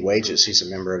Audio, Randy Wages, he's a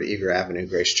member of Eager Avenue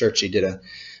Grace Church. He did a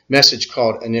message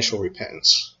called Initial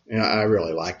Repentance. I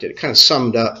really liked it. It kind of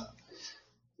summed up,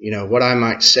 what I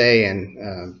might say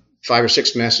in 5 or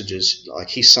 6 messages. Like,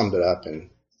 he summed it up in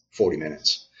 40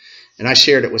 minutes. And I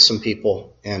shared it with some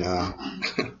people, and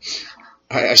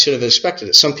I should have expected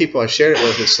it. Some people I shared it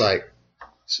with, it's like,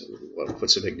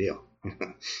 what's the big deal?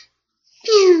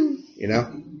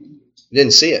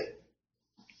 Didn't see it.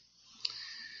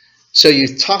 So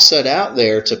you toss that out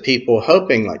there to people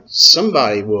hoping like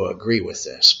somebody will agree with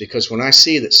this, because when I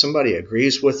see that somebody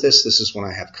agrees with this is when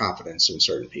I have confidence in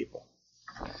certain people.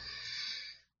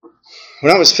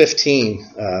 When I was 15,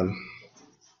 I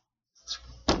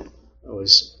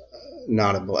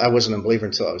wasn't a believer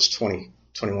until I was 20,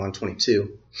 21,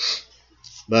 22.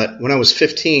 But when I was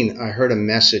 15, I heard a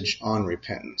message on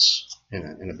repentance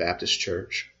in a Baptist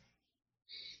church.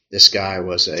 This guy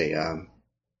was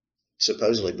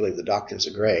supposedly believed the doctrines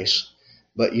of grace,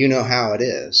 but you know how it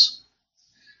is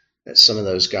that some of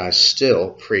those guys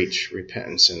still preach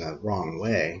repentance in a wrong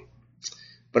way.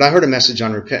 But I heard a message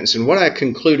on repentance, and what I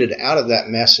concluded out of that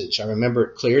message, I remember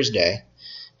it clear as day,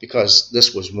 because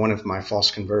this was one of my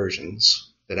false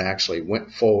conversions that I actually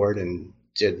went forward and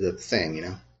did the thing,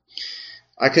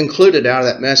 I concluded out of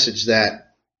that message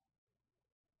that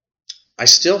I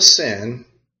still sin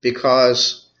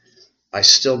because I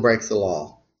still break the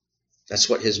law. That's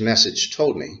what his message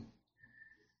told me.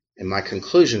 And my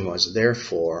conclusion was,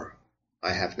 therefore,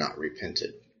 I have not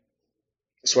repented.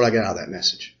 That's what I got out of that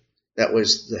message. That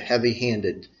was the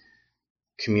heavy-handed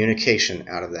communication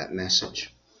out of that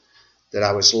message, that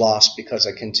I was lost because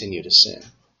I continue to sin.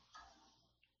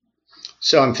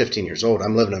 So I'm 15 years old.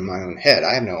 I'm living in my own head.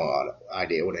 I have no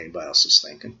idea what anybody else is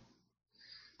thinking.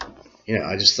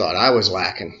 I just thought I was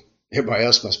lacking. Everybody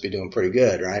else must be doing pretty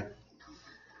good, right?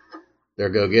 They're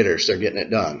go-getters. They're getting it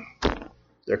done.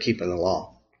 They're keeping the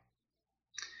law.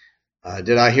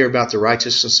 Did I hear about the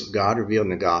righteousness of God revealed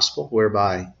in the gospel,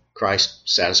 whereby Christ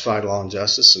satisfied law and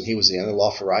justice, and he was the end of the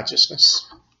law for righteousness?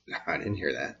 No, I didn't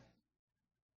hear that.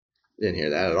 Didn't hear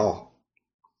that at all.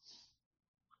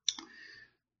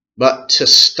 But to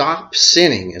stop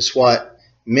sinning is what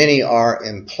many are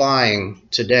implying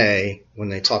today when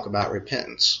they talk about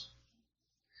repentance.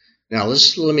 Now,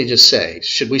 let me just say,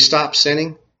 should we stop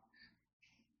sinning?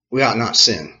 We ought not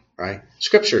sin, right?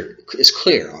 Scripture is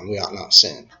clear on we ought not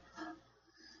sin.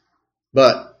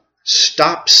 But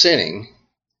stop sinning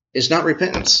is not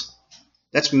repentance.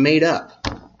 That's made up.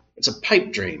 It's a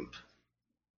pipe dream.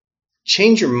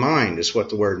 Change your mind is what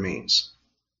the word means.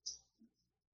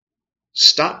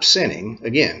 Stop sinning,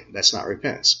 again, that's not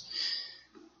repentance.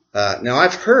 Now,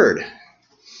 I've heard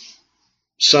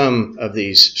some of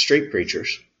these street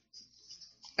preachers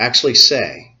actually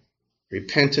say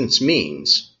repentance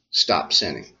means stop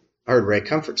sinning. I heard Ray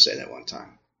Comfort say that one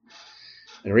time.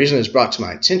 And the reason it's brought to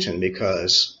my attention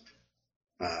because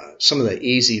some of the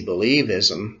easy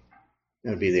believism,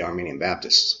 that would be the Armenian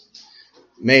Baptists,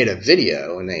 made a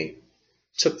video and they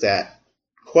took that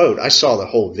quote. I saw the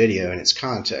whole video in its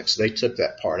context. They took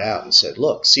that part out and said,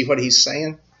 look, see what he's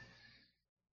saying?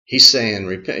 He's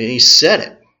saying, he said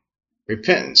it.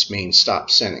 Repentance means stop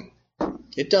sinning.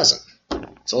 It doesn't.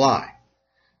 It's a lie.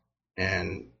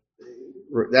 And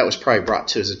that was probably brought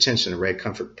to his attention. Ray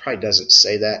Comfort probably doesn't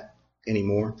say that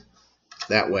anymore,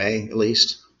 that way at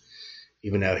least,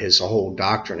 even though his whole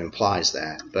doctrine implies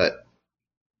that. But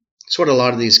it's what a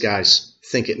lot of these guys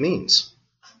think it means.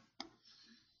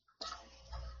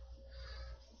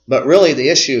 But really the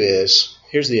issue is,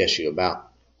 here's the issue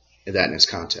about that in its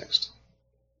context.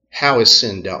 How is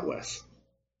sin dealt with?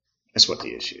 That's what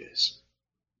the issue is.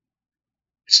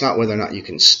 It's not whether or not you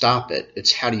can stop it,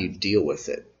 it's how do you deal with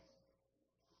it.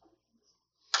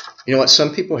 You know what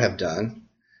some people have done?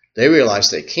 They realize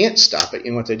they can't stop it.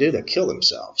 You know what they do? They kill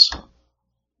themselves.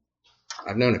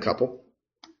 I've known a couple.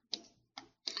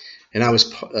 And I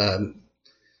was...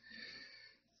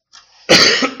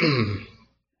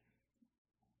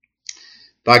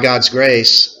 by God's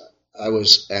grace, I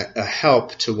was a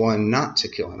help to one not to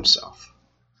kill himself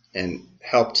and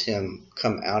helped him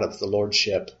come out of the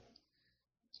lordship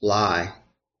lie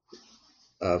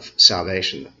of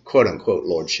salvation, quote-unquote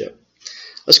lordship.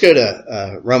 Let's go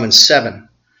to Romans 7.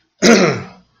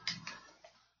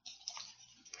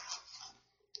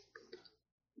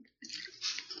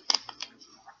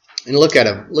 And look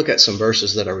at some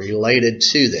verses that are related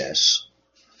to this.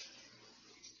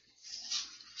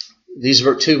 These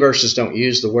two verses don't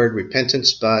use the word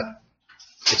repentance, but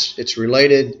It's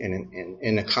related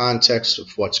in the context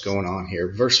of what's going on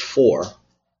here. Verse 4.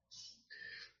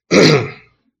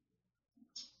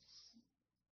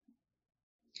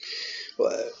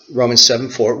 Romans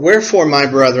 7:4. Wherefore, my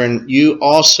brethren, you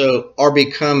also are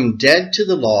become dead to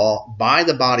the law by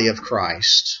the body of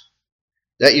Christ,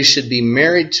 that you should be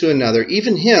married to another,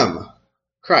 even him,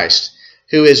 Christ,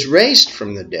 who is raised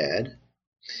from the dead,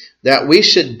 that we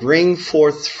should bring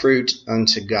forth fruit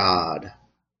unto God.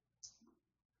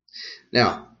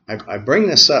 Now, I bring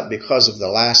this up because of the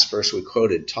last verse we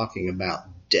quoted talking about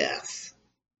death.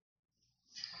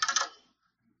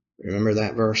 Remember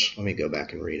that verse? Let me go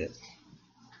back and read it.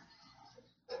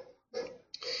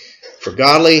 For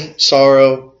godly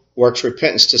sorrow works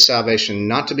repentance to salvation,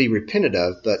 not to be repented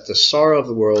of, but the sorrow of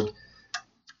the world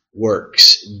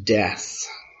works death.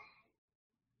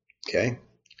 Okay?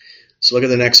 So look at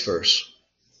the next verse.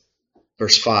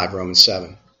 Verse 5, Romans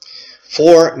 7.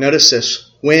 For, notice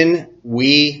this, when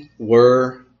we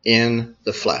were in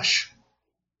the flesh.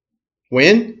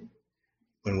 When?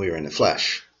 When we were in the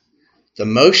flesh. The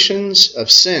motions of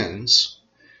sins,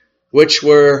 which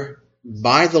were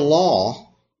by the law.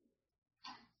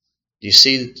 Do you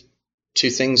see two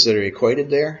things that are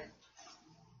equated there?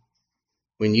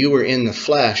 When you were in the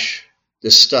flesh,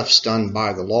 this stuff's done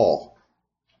by the law.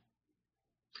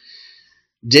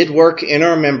 Did work in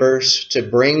our members to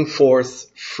bring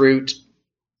forth fruit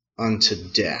unto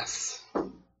death.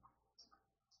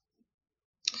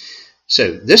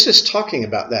 So this is talking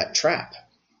about that trap.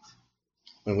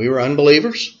 When we were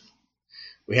unbelievers,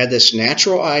 we had this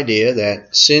natural idea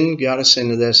that sin got us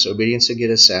into this, obedience to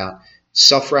get us out.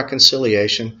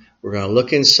 Self-reconciliation. We're going to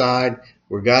look inside.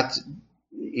 We've got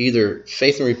either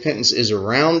faith and repentance is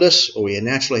around us or we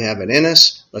naturally have it in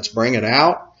us. Let's bring it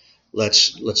out.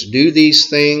 Let's do these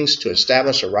things to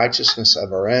establish a righteousness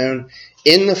of our own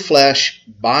in the flesh,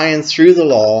 by and through the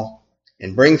law,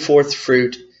 and bring forth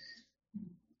fruit.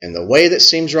 And the way that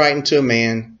seems right unto a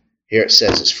man, here it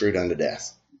says, is fruit unto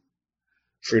death.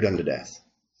 Fruit unto death.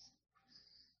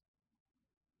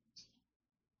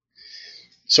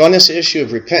 So on this issue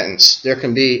of repentance, there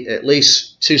can be at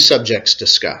least two subjects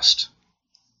discussed.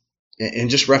 In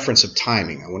just reference of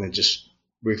timing, I want to just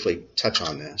briefly touch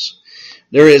on this.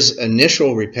 There is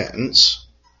initial repentance,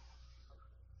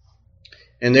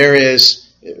 and there is,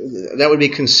 that would be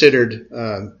considered,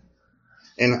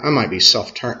 and I might be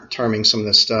self-terming some of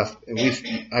this stuff, and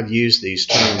I've used these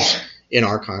terms in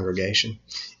our congregation.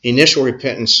 Initial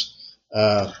repentance,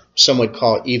 some would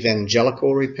call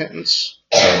evangelical repentance,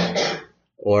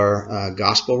 or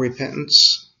gospel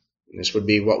repentance. And this would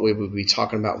be what we would be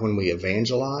talking about when we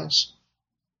evangelize.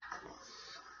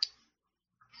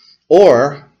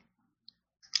 Or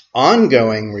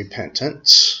ongoing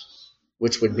repentance,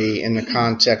 which would be in the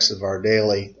context of our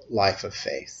daily life of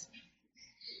faith.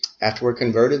 After we're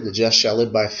converted, the just shall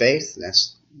live by faith.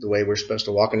 That's the way we're supposed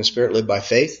to walk in the Spirit, live by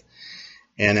faith.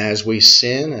 And as we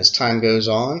sin, as time goes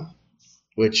on,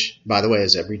 which, by the way,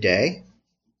 is every day.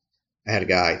 I had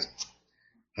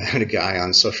a guy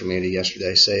on social media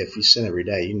yesterday say, if you sin every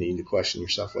day, you need to question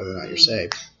yourself whether or not you're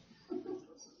saved.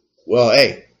 Well,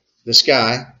 hey, this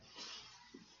guy,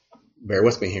 bear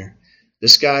with me here.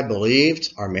 This guy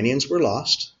believed Arminians were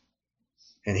lost,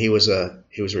 and he was a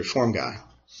Reformed guy,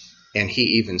 and he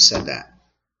even said that.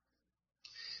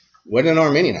 Wasn't an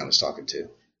Arminian I was talking to.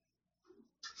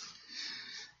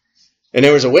 And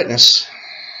there was a witness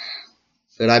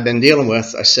that I've been dealing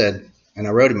with. I said, and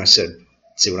I wrote him, I said,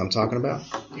 see what I'm talking about?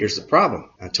 Here's the problem.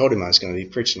 I told him I was going to be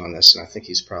preaching on this, and I think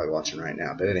he's probably watching right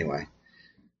now. But anyway,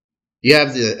 you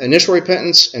have the initial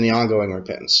repentance and the ongoing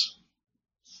repentance.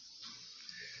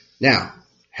 Now,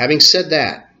 having said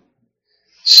that,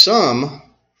 some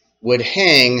would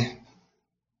hang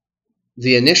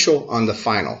the initial on the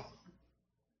final.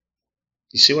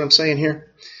 You see what I'm saying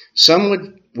here?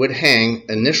 Some would hang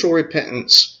initial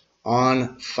repentance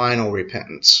on final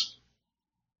repentance.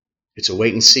 It's a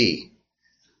wait and see.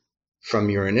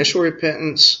 From your initial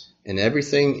repentance and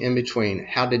everything in between,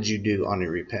 how did you do on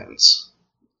your repentance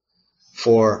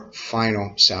for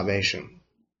final salvation?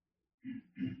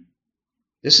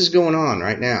 This is going on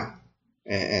right now,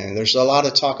 and there's a lot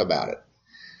of talk about it.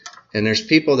 And there's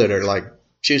people that are like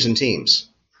choosing teams.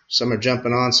 Some are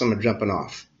jumping on, some are jumping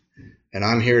off. And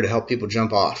I'm here to help people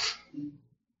jump off.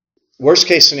 Worst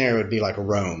case scenario would be like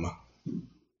Rome.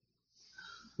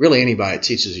 Really, anybody that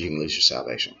teaches you can lose your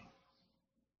salvation.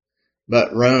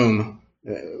 But Rome,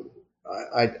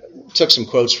 I took some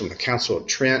quotes from the Council of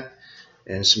Trent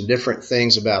and some different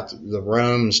things about the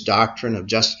Rome's doctrine of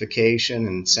justification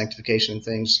and sanctification and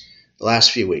things. The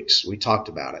last few weeks, we talked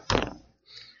about it.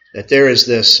 That there is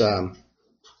this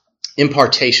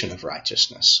impartation of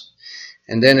righteousness.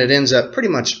 And then it ends up pretty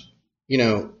much,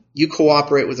 you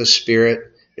cooperate with the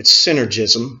Spirit. It's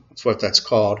synergism. That's what that's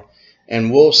called.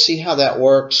 And we'll see how that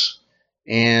works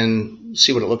and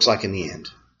see what it looks like in the end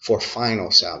for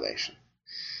final salvation.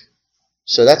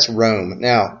 So that's Rome.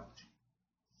 Now,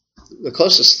 the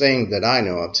closest thing that I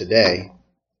know of today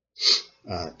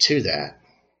to that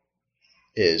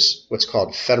is what's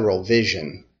called federal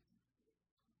vision.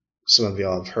 Some of you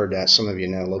all have heard that. Some of you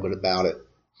know a little bit about it.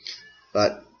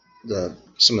 But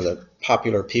some of the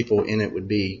popular people in it would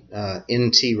be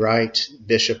N.T. Wright,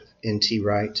 Bishop N.T.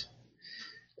 Wright,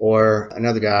 or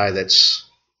another guy that's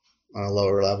on a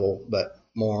lower level, but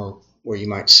more where you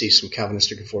might see some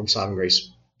Calvinistic Reformed Sovereign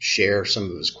Grace share some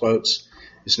of his quotes.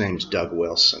 His name is Doug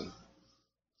Wilson.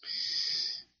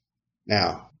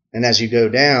 Now, and as you go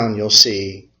down, you'll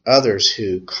see others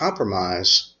who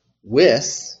compromise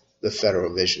with the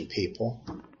Federal Vision people,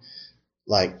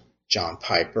 like John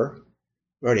Piper.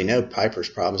 We already know Piper's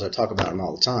problems. I talk about him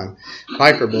all the time.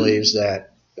 Piper believes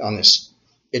that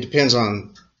it depends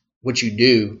on what you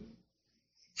do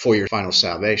for your final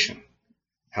salvation,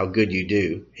 how good you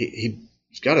do.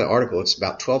 He's got an article. It's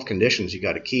about 12 conditions you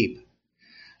got to keep.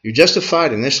 You're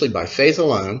justified initially by faith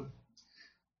alone,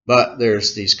 but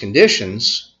there's these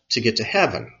conditions to get to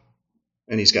heaven,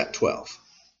 and he's got 12.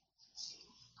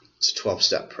 It's a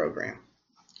 12-step program.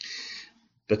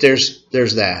 But there's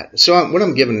that. So what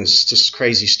I'm giving is just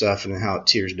crazy stuff and how it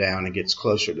tears down and gets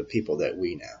closer to people that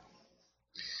we know.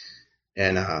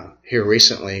 And here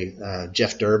recently,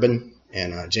 Jeff Durbin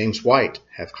and James White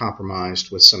have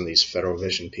compromised with some of these Federal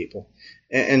Vision people.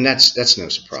 And that's no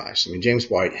surprise. I mean, James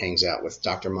White hangs out with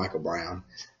Dr. Michael Brown,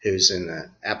 who's in the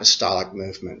apostolic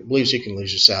movement, believes you can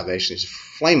lose your salvation. He's a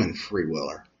flaming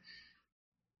free-willer.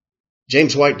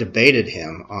 James White debated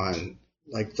him on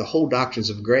the whole doctrines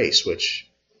of grace, which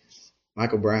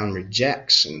Michael Brown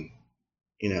rejects. And,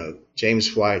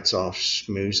 James White's off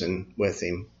schmoozing with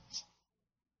him,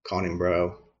 calling him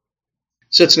bro.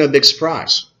 So it's no big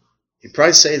surprise. You'd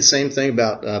probably say the same thing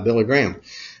about Billy Graham.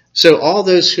 So all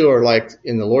those who are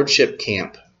in the lordship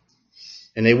camp,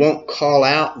 and they won't call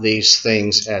out these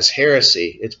things as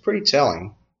heresy, it's pretty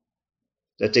telling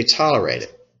that they tolerate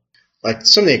it. Like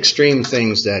some of the extreme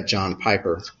things that John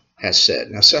Piper has said.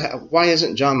 Now, so why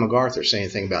isn't John MacArthur saying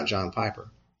anything about John Piper?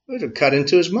 It would cut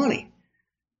into his money.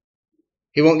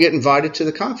 He won't get invited to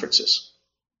the conferences.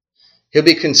 He'll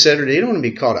be considered, he don't want to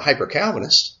be called a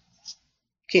hyper-Calvinist.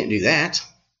 Can't do that.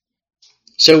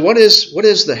 So what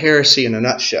is the heresy in a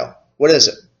nutshell? What is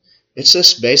it? It's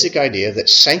this basic idea that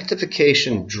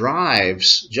sanctification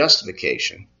drives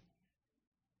justification.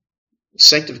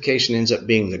 Sanctification ends up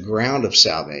being the ground of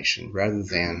salvation rather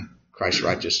than Christ's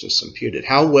righteousness imputed.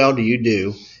 How well do you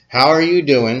do? How are you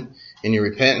doing in your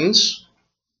repentance?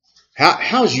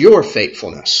 How's your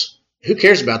faithfulness? Who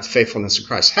cares about the faithfulness of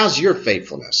Christ? How's your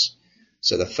faithfulness?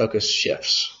 So the focus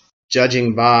shifts.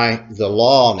 Judging by the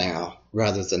law now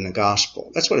rather than the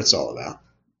gospel. That's what it's all about.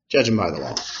 Judging by the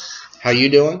law. How you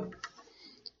doing?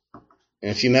 And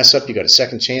if you mess up, you got a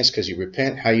second chance because you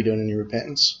repent. How you doing in your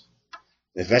repentance?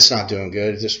 If that's not doing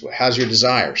good, how's your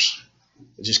desires?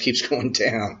 It just keeps going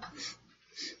down.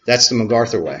 That's the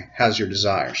MacArthur way. How's your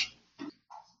desires?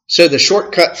 So the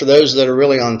shortcut for those that are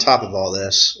really on top of all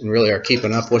this and really are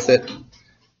keeping up with it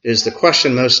is the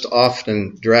question most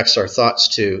often directs our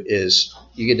thoughts to is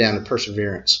you get down to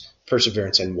perseverance.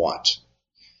 Perseverance in what?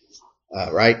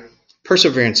 Right?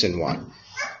 Perseverance in what?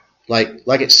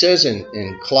 Like it says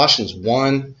in Colossians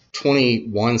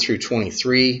 1:21 through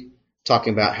 23,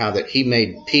 talking about how that he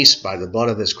made peace by the blood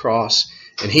of his cross,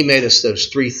 and he made us those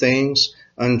three things,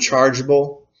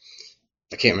 unchargeable.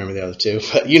 I can't remember the other two,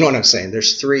 but you know what I'm saying.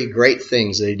 There's three great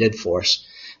things that he did for us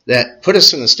that put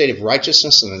us in the state of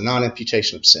righteousness and the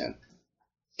non-imputation of sin.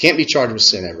 Can't be charged with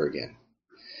sin ever again.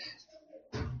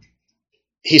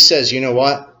 He says, you know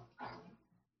what?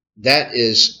 That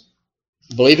is,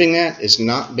 believing that is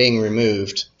not being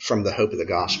removed from the hope of the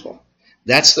gospel.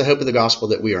 That's the hope of the gospel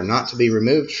that we are not to be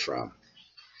removed from.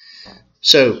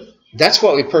 So that's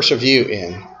what we persevere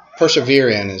in. Persevere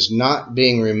in is not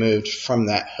being removed from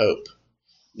that hope.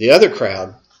 The other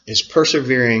crowd is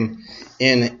persevering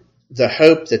in the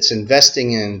hope that's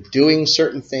investing in doing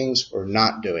certain things or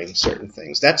not doing certain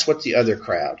things. That's what the other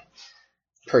crowd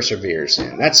perseveres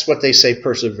in. That's what they say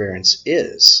perseverance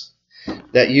is.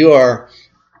 That you are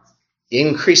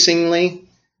increasingly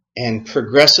and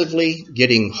progressively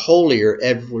getting holier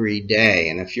every day.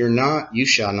 And if you're not, you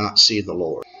shall not see the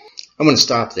Lord. I'm going to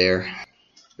stop there.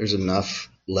 There's enough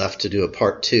left to do a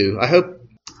part 2. I hope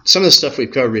some of the stuff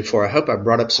we've covered before, I hope I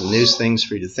brought up some news things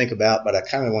for you to think about, but I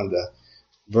kind of wanted to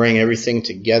bring everything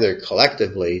together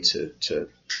collectively to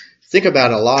think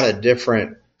about a lot of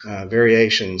different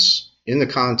variations in the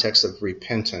context of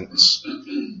repentance,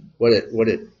 what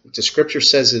the Scripture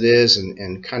says it is,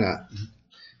 and kind of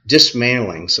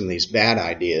dismantling some of these bad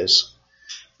ideas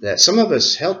that some of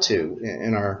us held to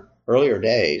in our earlier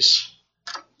days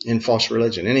in false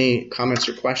religion. Any comments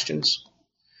or questions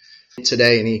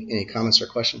today? Any comments or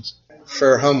questions?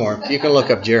 For homework, you can look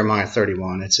up Jeremiah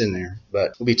 31. It's in there,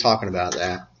 but we'll be talking about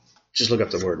that. Just look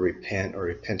up the word repent or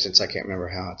repentance. I can't remember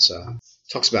how it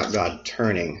talks about God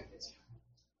turning.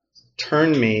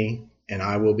 Turn me and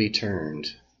I will be turned.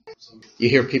 You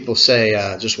hear people say,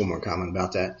 just one more comment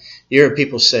about that. You hear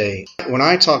people say, when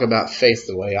I talk about faith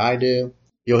the way I do,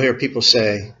 you'll hear people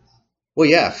say, well,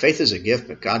 yeah, faith is a gift,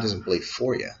 but God doesn't believe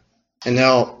for you. And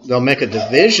they'll make a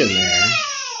division there.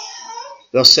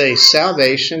 They'll say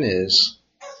salvation is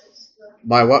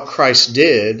by what Christ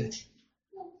did,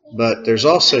 but there's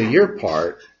also your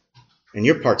part, and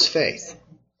your part's faith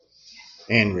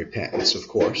and repentance, of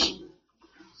course.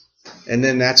 And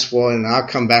then that's when I'll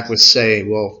come back with say,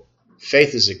 well,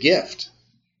 faith is a gift.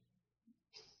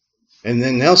 And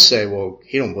then they'll say, well,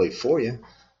 he don't believe for you.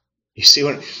 You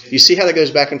see how that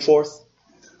goes back and forth?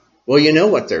 Well, you know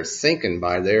what they're thinking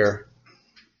by their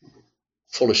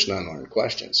foolish and unlearned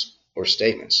questions or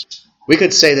statements. We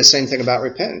could say the same thing about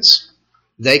repentance.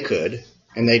 They could,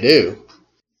 and they do.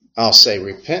 I'll say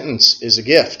repentance is a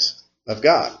gift of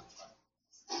God.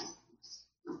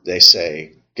 They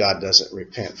say God doesn't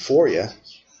repent for you.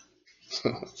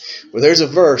 Well, there's a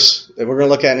verse that we're going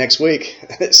to look at next week.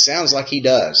 It sounds like he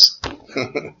does.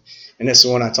 And it's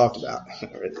the one I talked about,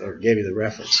 or gave you the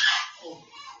reference.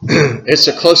 It's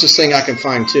the closest thing I can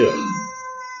find to it.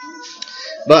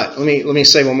 But let me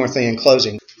say one more thing in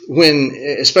closing. When,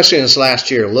 especially in this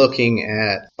last year, looking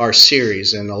at our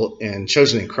series and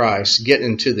Chosen in Christ, getting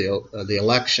into the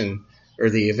election or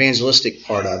the evangelistic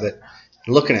part of it,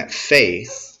 looking at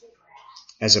faith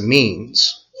as a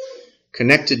means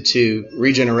connected to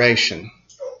regeneration,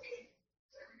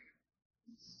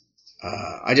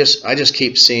 I just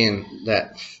keep seeing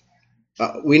that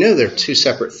we know they're two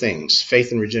separate things.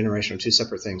 Faith and regeneration are two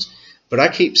separate things, but I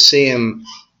keep seeing,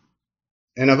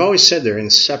 and I've always said they're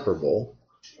inseparable.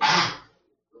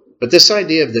 But this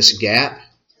idea of this gap,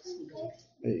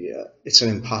 it's an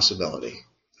impossibility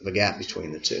of a gap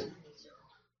between the two.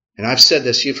 And I've said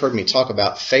this, you've heard me talk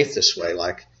about faith this way,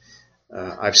 like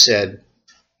I've said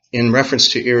in reference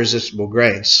to irresistible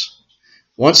grace.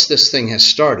 Once this thing has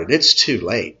started, it's too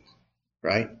late,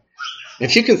 right?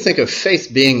 If you can think of faith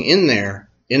being in there,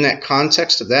 in that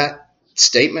context of that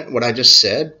statement, what I just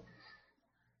said,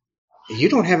 you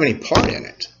don't have any part in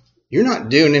it. You're not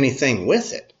doing anything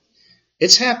with it.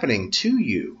 It's happening to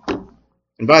you.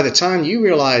 And by the time you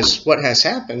realize what has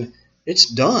happened, it's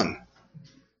done.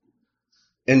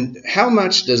 And how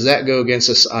much does that go against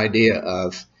this idea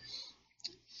of,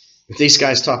 these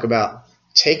guys talk about,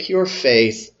 take your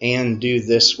faith and do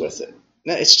this with it.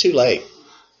 No, it's too late.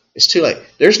 It's too late.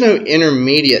 There's no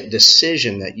intermediate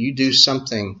decision that you do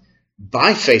something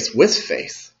by faith with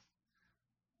faith.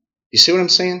 You see what I'm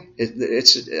saying?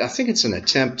 I think it's an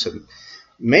attempt to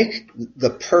make the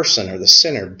person or the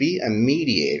sinner be a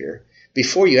mediator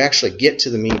before you actually get to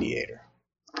the mediator.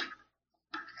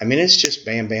 I mean, it's just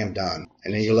bam, bam, done.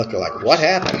 And then you look like, what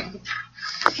happened?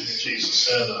 Jesus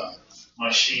said, my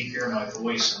sheep hear my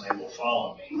voice and they will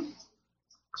follow me.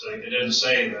 So it didn't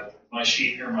say that my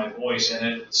sheep hear my voice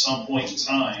and at some point in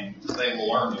time they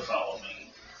will learn to follow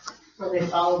me. Or they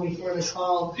follow before they're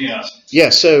called. Yes. Yeah,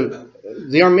 so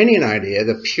the Arminian idea,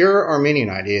 the pure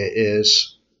Arminian idea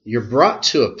is you're brought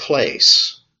to a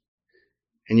place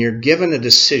and you're given a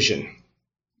decision.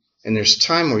 And there's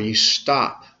time where you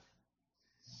stop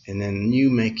and then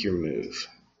you make your move.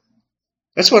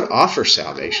 That's what offer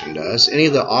salvation does. Any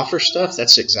of the offer stuff,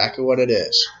 that's exactly what it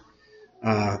is.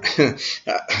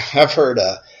 I've heard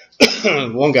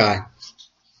one guy,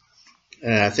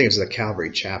 I think it's the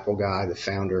Calvary Chapel guy, the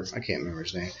founder, I can't remember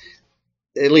his name.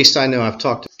 At least I know I've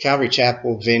talked to Calvary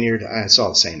Chapel, Vineyard, it's all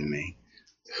the same to me.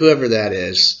 Whoever that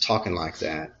is talking like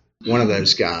that, one of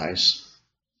those guys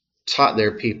taught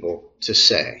their people to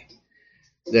say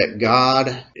that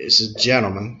God is a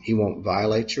gentleman. He won't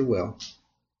violate your will.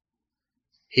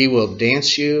 He will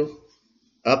dance you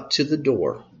up to the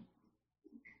door.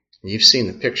 You've seen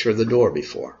the picture of the door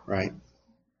before, right?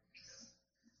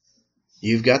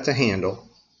 You've got the handle.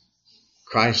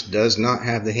 Christ does not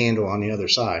have the handle on the other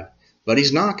side. But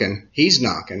he's knocking. He's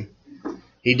knocking.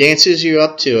 He dances you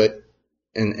up to it.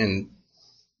 And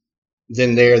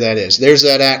then there that is. There's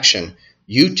that action.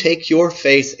 You take your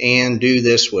faith and do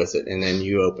this with it. And then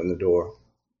you open the door.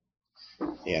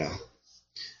 You know.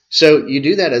 So you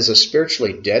do that as a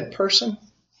spiritually dead person?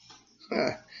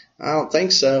 I don't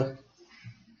think so.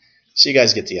 So you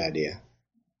guys get the idea.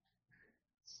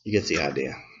 You get the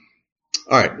idea.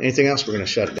 All right. Anything else? We're going to shut it down.